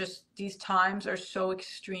 especially just these times are so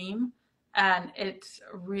extreme, and it's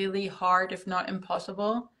really hard, if not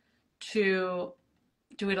impossible, to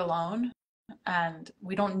do it alone. And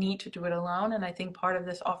we don't need to do it alone. And I think part of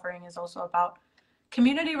this offering is also about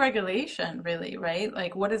community regulation, really, right?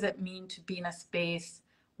 Like, what does it mean to be in a space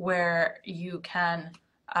where you can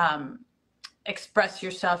express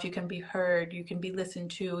yourself, you can be heard, you can be listened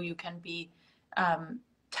to, you can be um,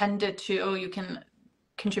 tended to, you can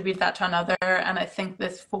contribute that to another. And I think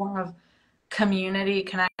this form of community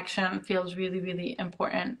connection feels really, really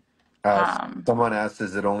important. Uh, Um, Someone asked,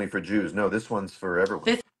 is it only for Jews? No, this one's for everyone.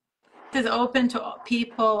 this is open to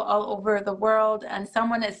people all over the world, and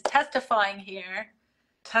someone is testifying here.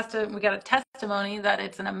 We got a testimony that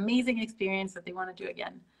it's an amazing experience that they want to do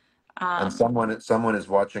again. And someone is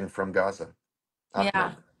watching from Gaza. Yeah,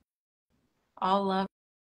 Ahmed, all love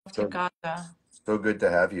to so Gaza. so good to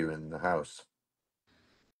have you in the house.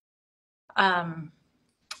 Um,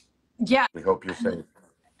 yeah. We hope you're safe.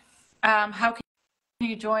 How can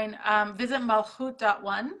you join? Visit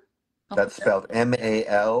malchut.one. That's spelled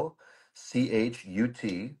MALCHUT.ONE,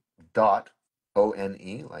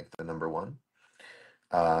 like the number one.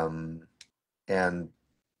 And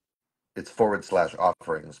it's /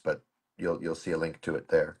 offerings, but you'll see a link to it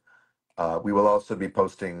there. We will also be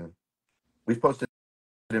posting. We've posted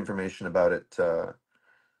information about it on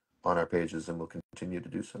our pages, and we'll continue to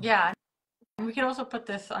do so. Yeah, and we can also put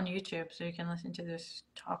this on YouTube, so you can listen to this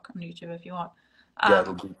talk on YouTube if you want. Yeah,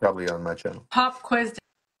 it'll be probably on my channel. Pop quiz,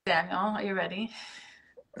 Daniel. Are you ready?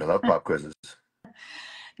 I love pop quizzes.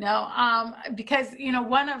 No, because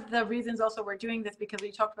one of the reasons also we're doing this because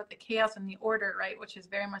we talked about the chaos and the order, right? Which is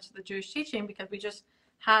very much the Jewish teaching, because we just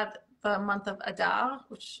had the month of Adar,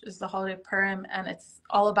 which is the holiday of Purim, and it's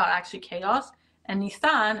all about actually chaos. And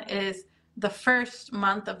Nisan is the first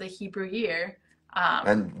month of the Hebrew year.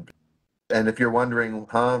 And if you're wondering,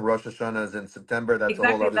 Rosh Hashanah is in September. That's a whole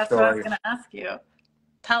Exactly, other that's what I was story. going to ask you.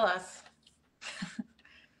 Tell us.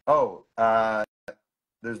 Oh,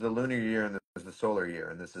 there's the lunar year and there's the solar year,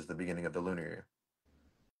 and this is the beginning of the lunar year.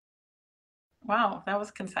 Wow, that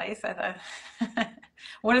was concise. I thought.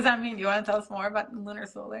 What does that mean? Do you want to tell us more about lunar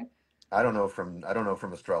solar? I don't know from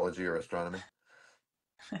astrology or astronomy.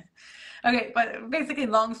 Okay, but basically,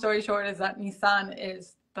 long story short, is that Nisan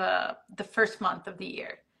is the first month of the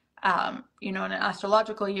year. In an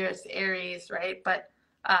astrological year, it's Aries, right? But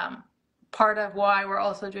part of why we're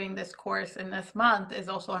also doing this course in this month is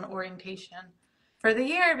also an orientation for the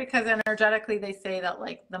year, because energetically they say that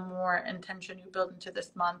like the more intention you build into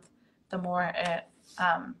this month, the more it.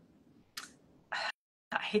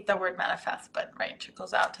 I hate the word manifest, but right,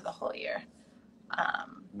 trickles out to the whole year.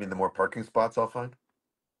 You mean the more parking spots I'll find?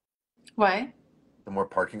 What? The more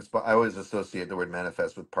parking spot. I always associate the word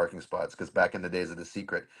manifest with parking spots because back in the days of The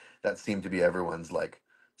Secret, that seemed to be everyone's like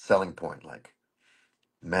selling point, like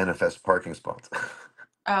manifest parking spots.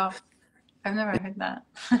 Oh, I've never heard that.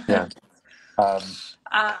 Yeah. Um,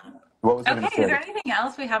 um, what was I going okay, to is say? there anything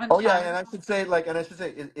else we haven't Oh yeah, chatted and about? I should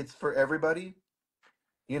say it's for everybody.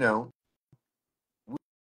 You know,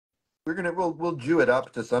 we'll Jew it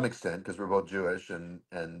up to some extent because we're both Jewish, and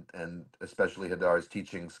especially Hadar's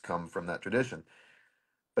teachings come from that tradition.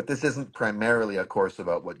 But this isn't primarily a course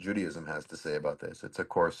about what Judaism has to say about this. It's a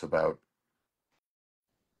course about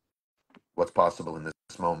what's possible in this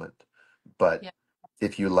moment. But Yeah,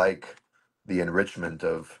 if you like the enrichment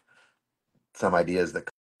of some ideas that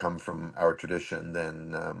come from our tradition,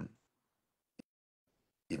 then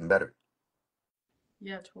even better.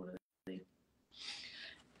 yeah, totally.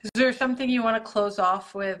 Is there something you want to close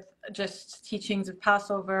off with, just teachings of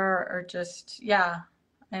Passover, or just, yeah,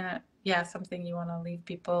 and yeah, something you want to leave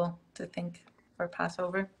people to think for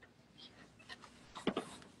Passover?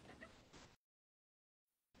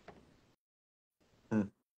 Hmm.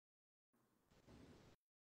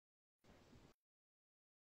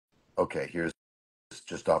 Okay, here's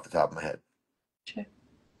just off the top of my head. Sure.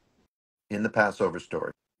 In the Passover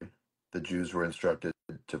story, the Jews were instructed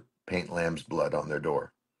to paint lamb's blood on their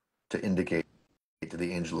door to indicate to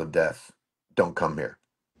the angel of death, don't come here.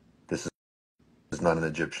 This is not an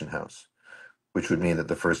Egyptian house, which would mean that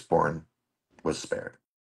the firstborn was spared.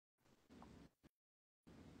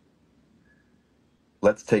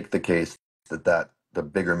 Let's take the case that the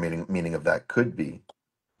bigger meaning of that could be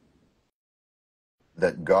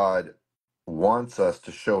that God wants us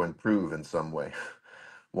to show and prove in some way,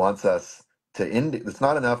 wants us to it's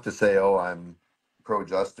not enough to say, oh, I'm pro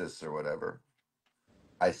justice or whatever.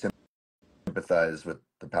 I sympathize with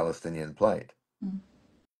the Palestinian plight. Mm.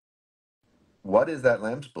 What is that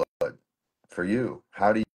lamb's blood for you?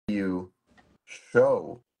 How do you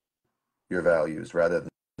show your values rather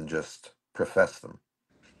than just profess them?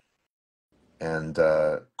 And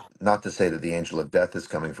not to say that the angel of death is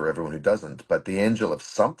coming for everyone who doesn't, but the angel of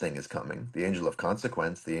something is coming, the angel of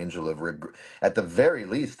consequence, the angel of at the very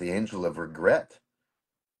least, the angel of regret.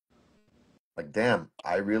 Like, damn,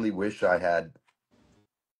 I really wish I had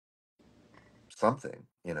something,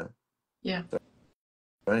 you know? Yeah. So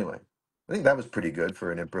anyway, I think that was pretty good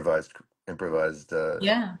for an improvised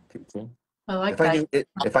Yeah, teaching. I like that.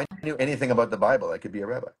 If I knew anything about the Bible, I could be a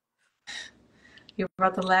rabbi. You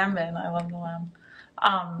brought the lamb in. I love the lamb.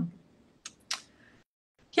 Um,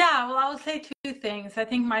 Yeah, well, I would say two things. I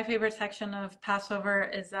think my favorite section of Passover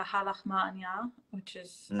is the Halach Ma'anya, which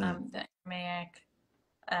is Mm. the Aramaic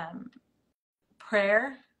um,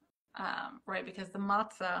 prayer, right? Because the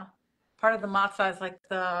matzah, part of the matzah is like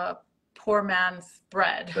the poor man's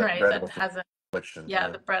bread, The right? bread That of hasn't, affliction. yeah,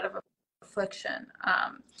 Yeah. the bread of affliction.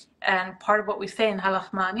 And part of what we say in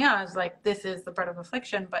Halach Ma'anya is like, this is the bread of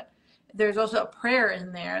affliction, but there's also a prayer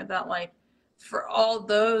in there that like, for all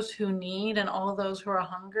those who need and all those who are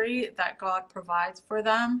hungry, that God provides for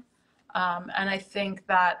them. And I think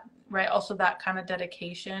that, right, also that kind of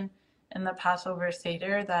dedication in the Passover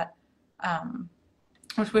Seder that, um,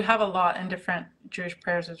 which we have a lot in different Jewish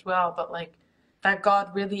prayers as well, but like that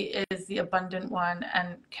God really is the abundant one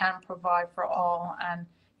and can provide for all. And,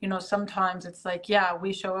 you know, sometimes it's like, yeah,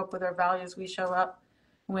 we show up with our values, we show up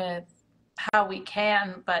with how we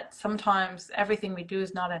can, but sometimes everything we do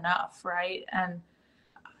is not enough, right? And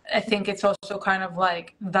I think it's also kind of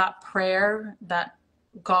like that prayer that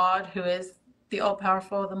God, who is the all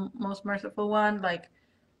powerful, the most merciful one, like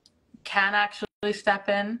can actually step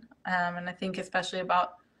in. And I think especially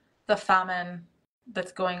about the famine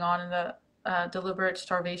that's going on and the deliberate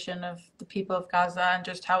starvation of the people of Gaza and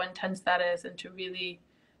just how intense that is, and to really,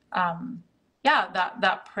 yeah,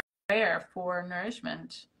 that prayer for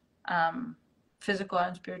nourishment, physical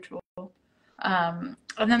and spiritual. And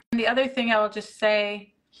then the other thing I will just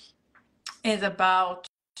say is about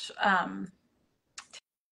um,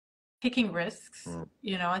 taking risks. Mm.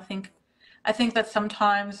 You know, I think that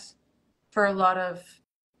sometimes for a lot of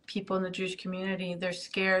people in the Jewish community, they're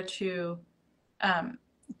scared to um,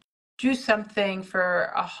 do something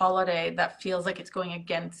for a holiday that feels like it's going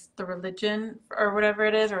against the religion or whatever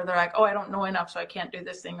it is, or they're like, oh, I don't know enough, so I can't do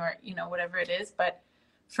this thing, or, you know, whatever it is. But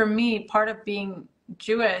for me, part of being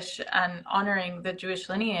Jewish and honoring the Jewish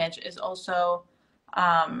lineage is also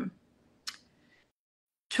um,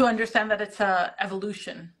 to understand that it's a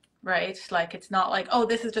evolution, right? Like it's not like, oh,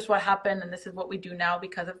 this is just what happened and this is what we do now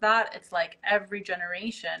because of that. It's like every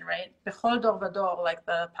generation, right? Bechol dor vador, like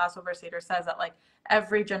the Passover Seder says, that like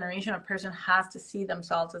every generation a person has to see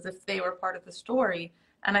themselves as if they were part of the story.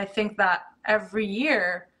 And I think that every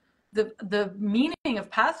year the meaning of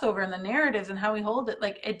Passover and the narratives and how we hold it,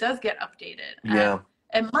 like it does get updated, and Yeah.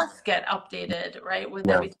 it must get updated, right? With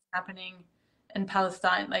Yeah. everything happening in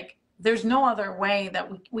Palestine. Like there's no other way that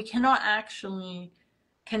we cannot actually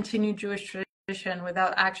continue Jewish tradition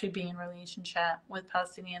without actually being in relationship with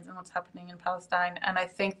Palestinians and what's happening in Palestine. And I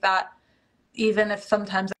think that even if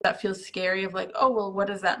sometimes that feels scary of like, oh, well, what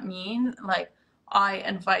does that mean? Like, I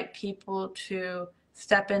invite people to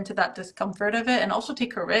step into that discomfort of it and also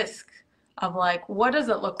take a risk of like, what does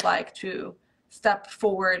it look like to step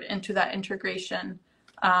forward into that integration?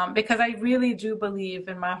 Because I really do believe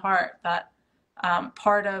in my heart that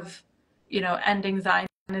part of, you know, ending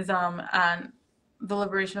Zionism and the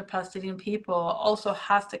liberation of Palestinian people also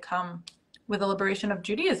has to come with the liberation of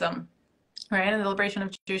Judaism, right? And the liberation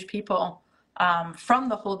of Jewish people from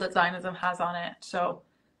the hold that Zionism has on it. So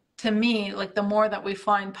to me, like the more that we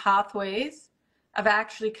find pathways of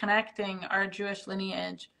actually connecting our Jewish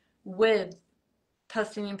lineage with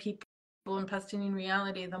Palestinian people and Palestinian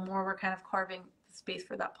reality, the more we're kind of carving space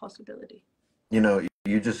for that possibility. You know,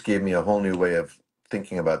 you just gave me a whole new way of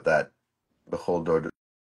thinking about that. Bechol dor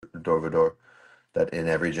vador, that in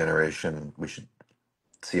every generation we should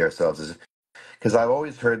see ourselves as, because I've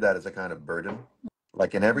always heard that as a kind of burden.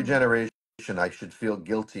 Like in every Mm. generation, I should feel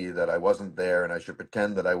guilty that I wasn't there, and I should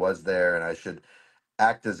pretend that I was there, and I should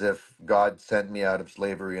act as if God sent me out of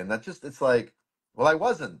slavery. And that just, it's like, well, I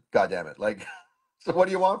wasn't, God damn it. Like, so what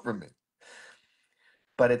do you want from me?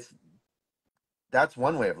 But that's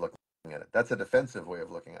one way of looking at it. That's a defensive way of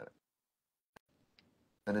looking at it.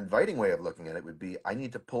 An inviting way of looking at it would be, I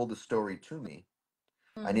need to pull the story to me.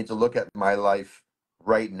 I Mm. need to look at my life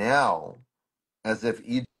right now as if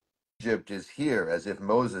Egypt is here, as if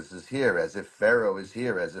Moses is here, as if Pharaoh is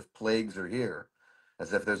here, as if plagues are here,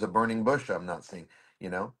 as if there's a burning bush I'm not seeing. You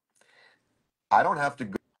know, I don't have to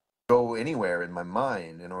go anywhere in my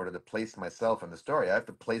mind in order to place myself in the story. I have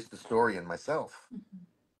to place the story in myself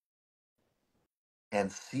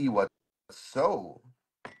and see what's so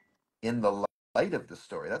in the light of the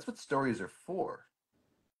story. That's what stories are for,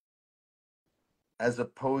 as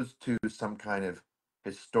opposed to some kind of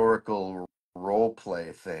historical role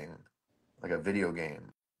play thing, like a video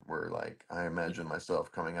game where like I imagine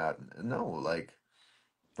myself coming out. No, like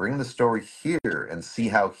bring the story here and see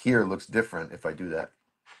how here looks different if I do that.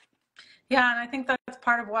 Yeah, and I think that's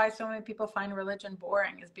part of why so many people find religion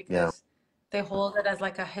boring, is Yeah. because they hold it as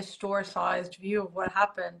like a historicized view of what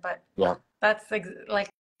happened. But Yeah. that's like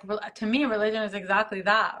to me, religion is exactly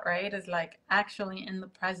that, right? Is like actually in the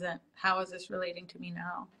present. How is this relating to me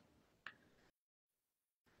now?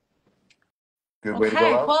 Good way to go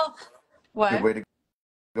Okay, out. well, Good what? way to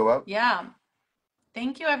go out. Yeah.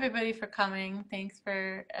 Thank you, everybody, for coming. Thanks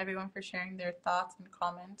for everyone for sharing their thoughts and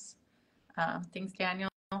comments. Thanks, Daniel,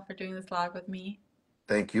 for doing this live with me.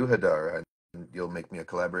 Thank you, Hadar. And you'll make me a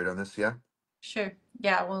collaborator on this, yeah? Sure.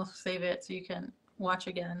 Yeah, we'll save it so you can watch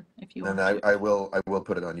again if you And want to. I will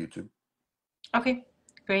put it on YouTube. Okay,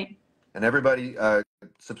 great. And everybody,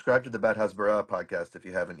 subscribe to the Bat Hasbara podcast if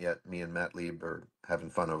you haven't yet. Me and Matt Lieb are having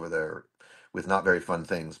fun over there with not very fun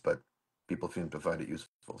things, but people seem to find it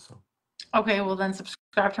useful. So, Okay, well then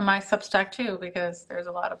subscribe to my Substack too, because there's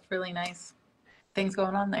a lot of really nice things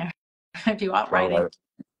going on there if you want well, writing.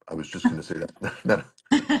 I was just going to say that. No.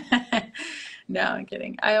 No, I'm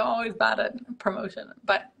kidding. I'm always bad at promotion,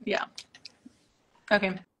 but yeah.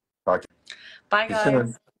 Okay. Talk to Bye, you soon.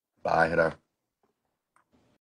 guys. Bye, Hadar.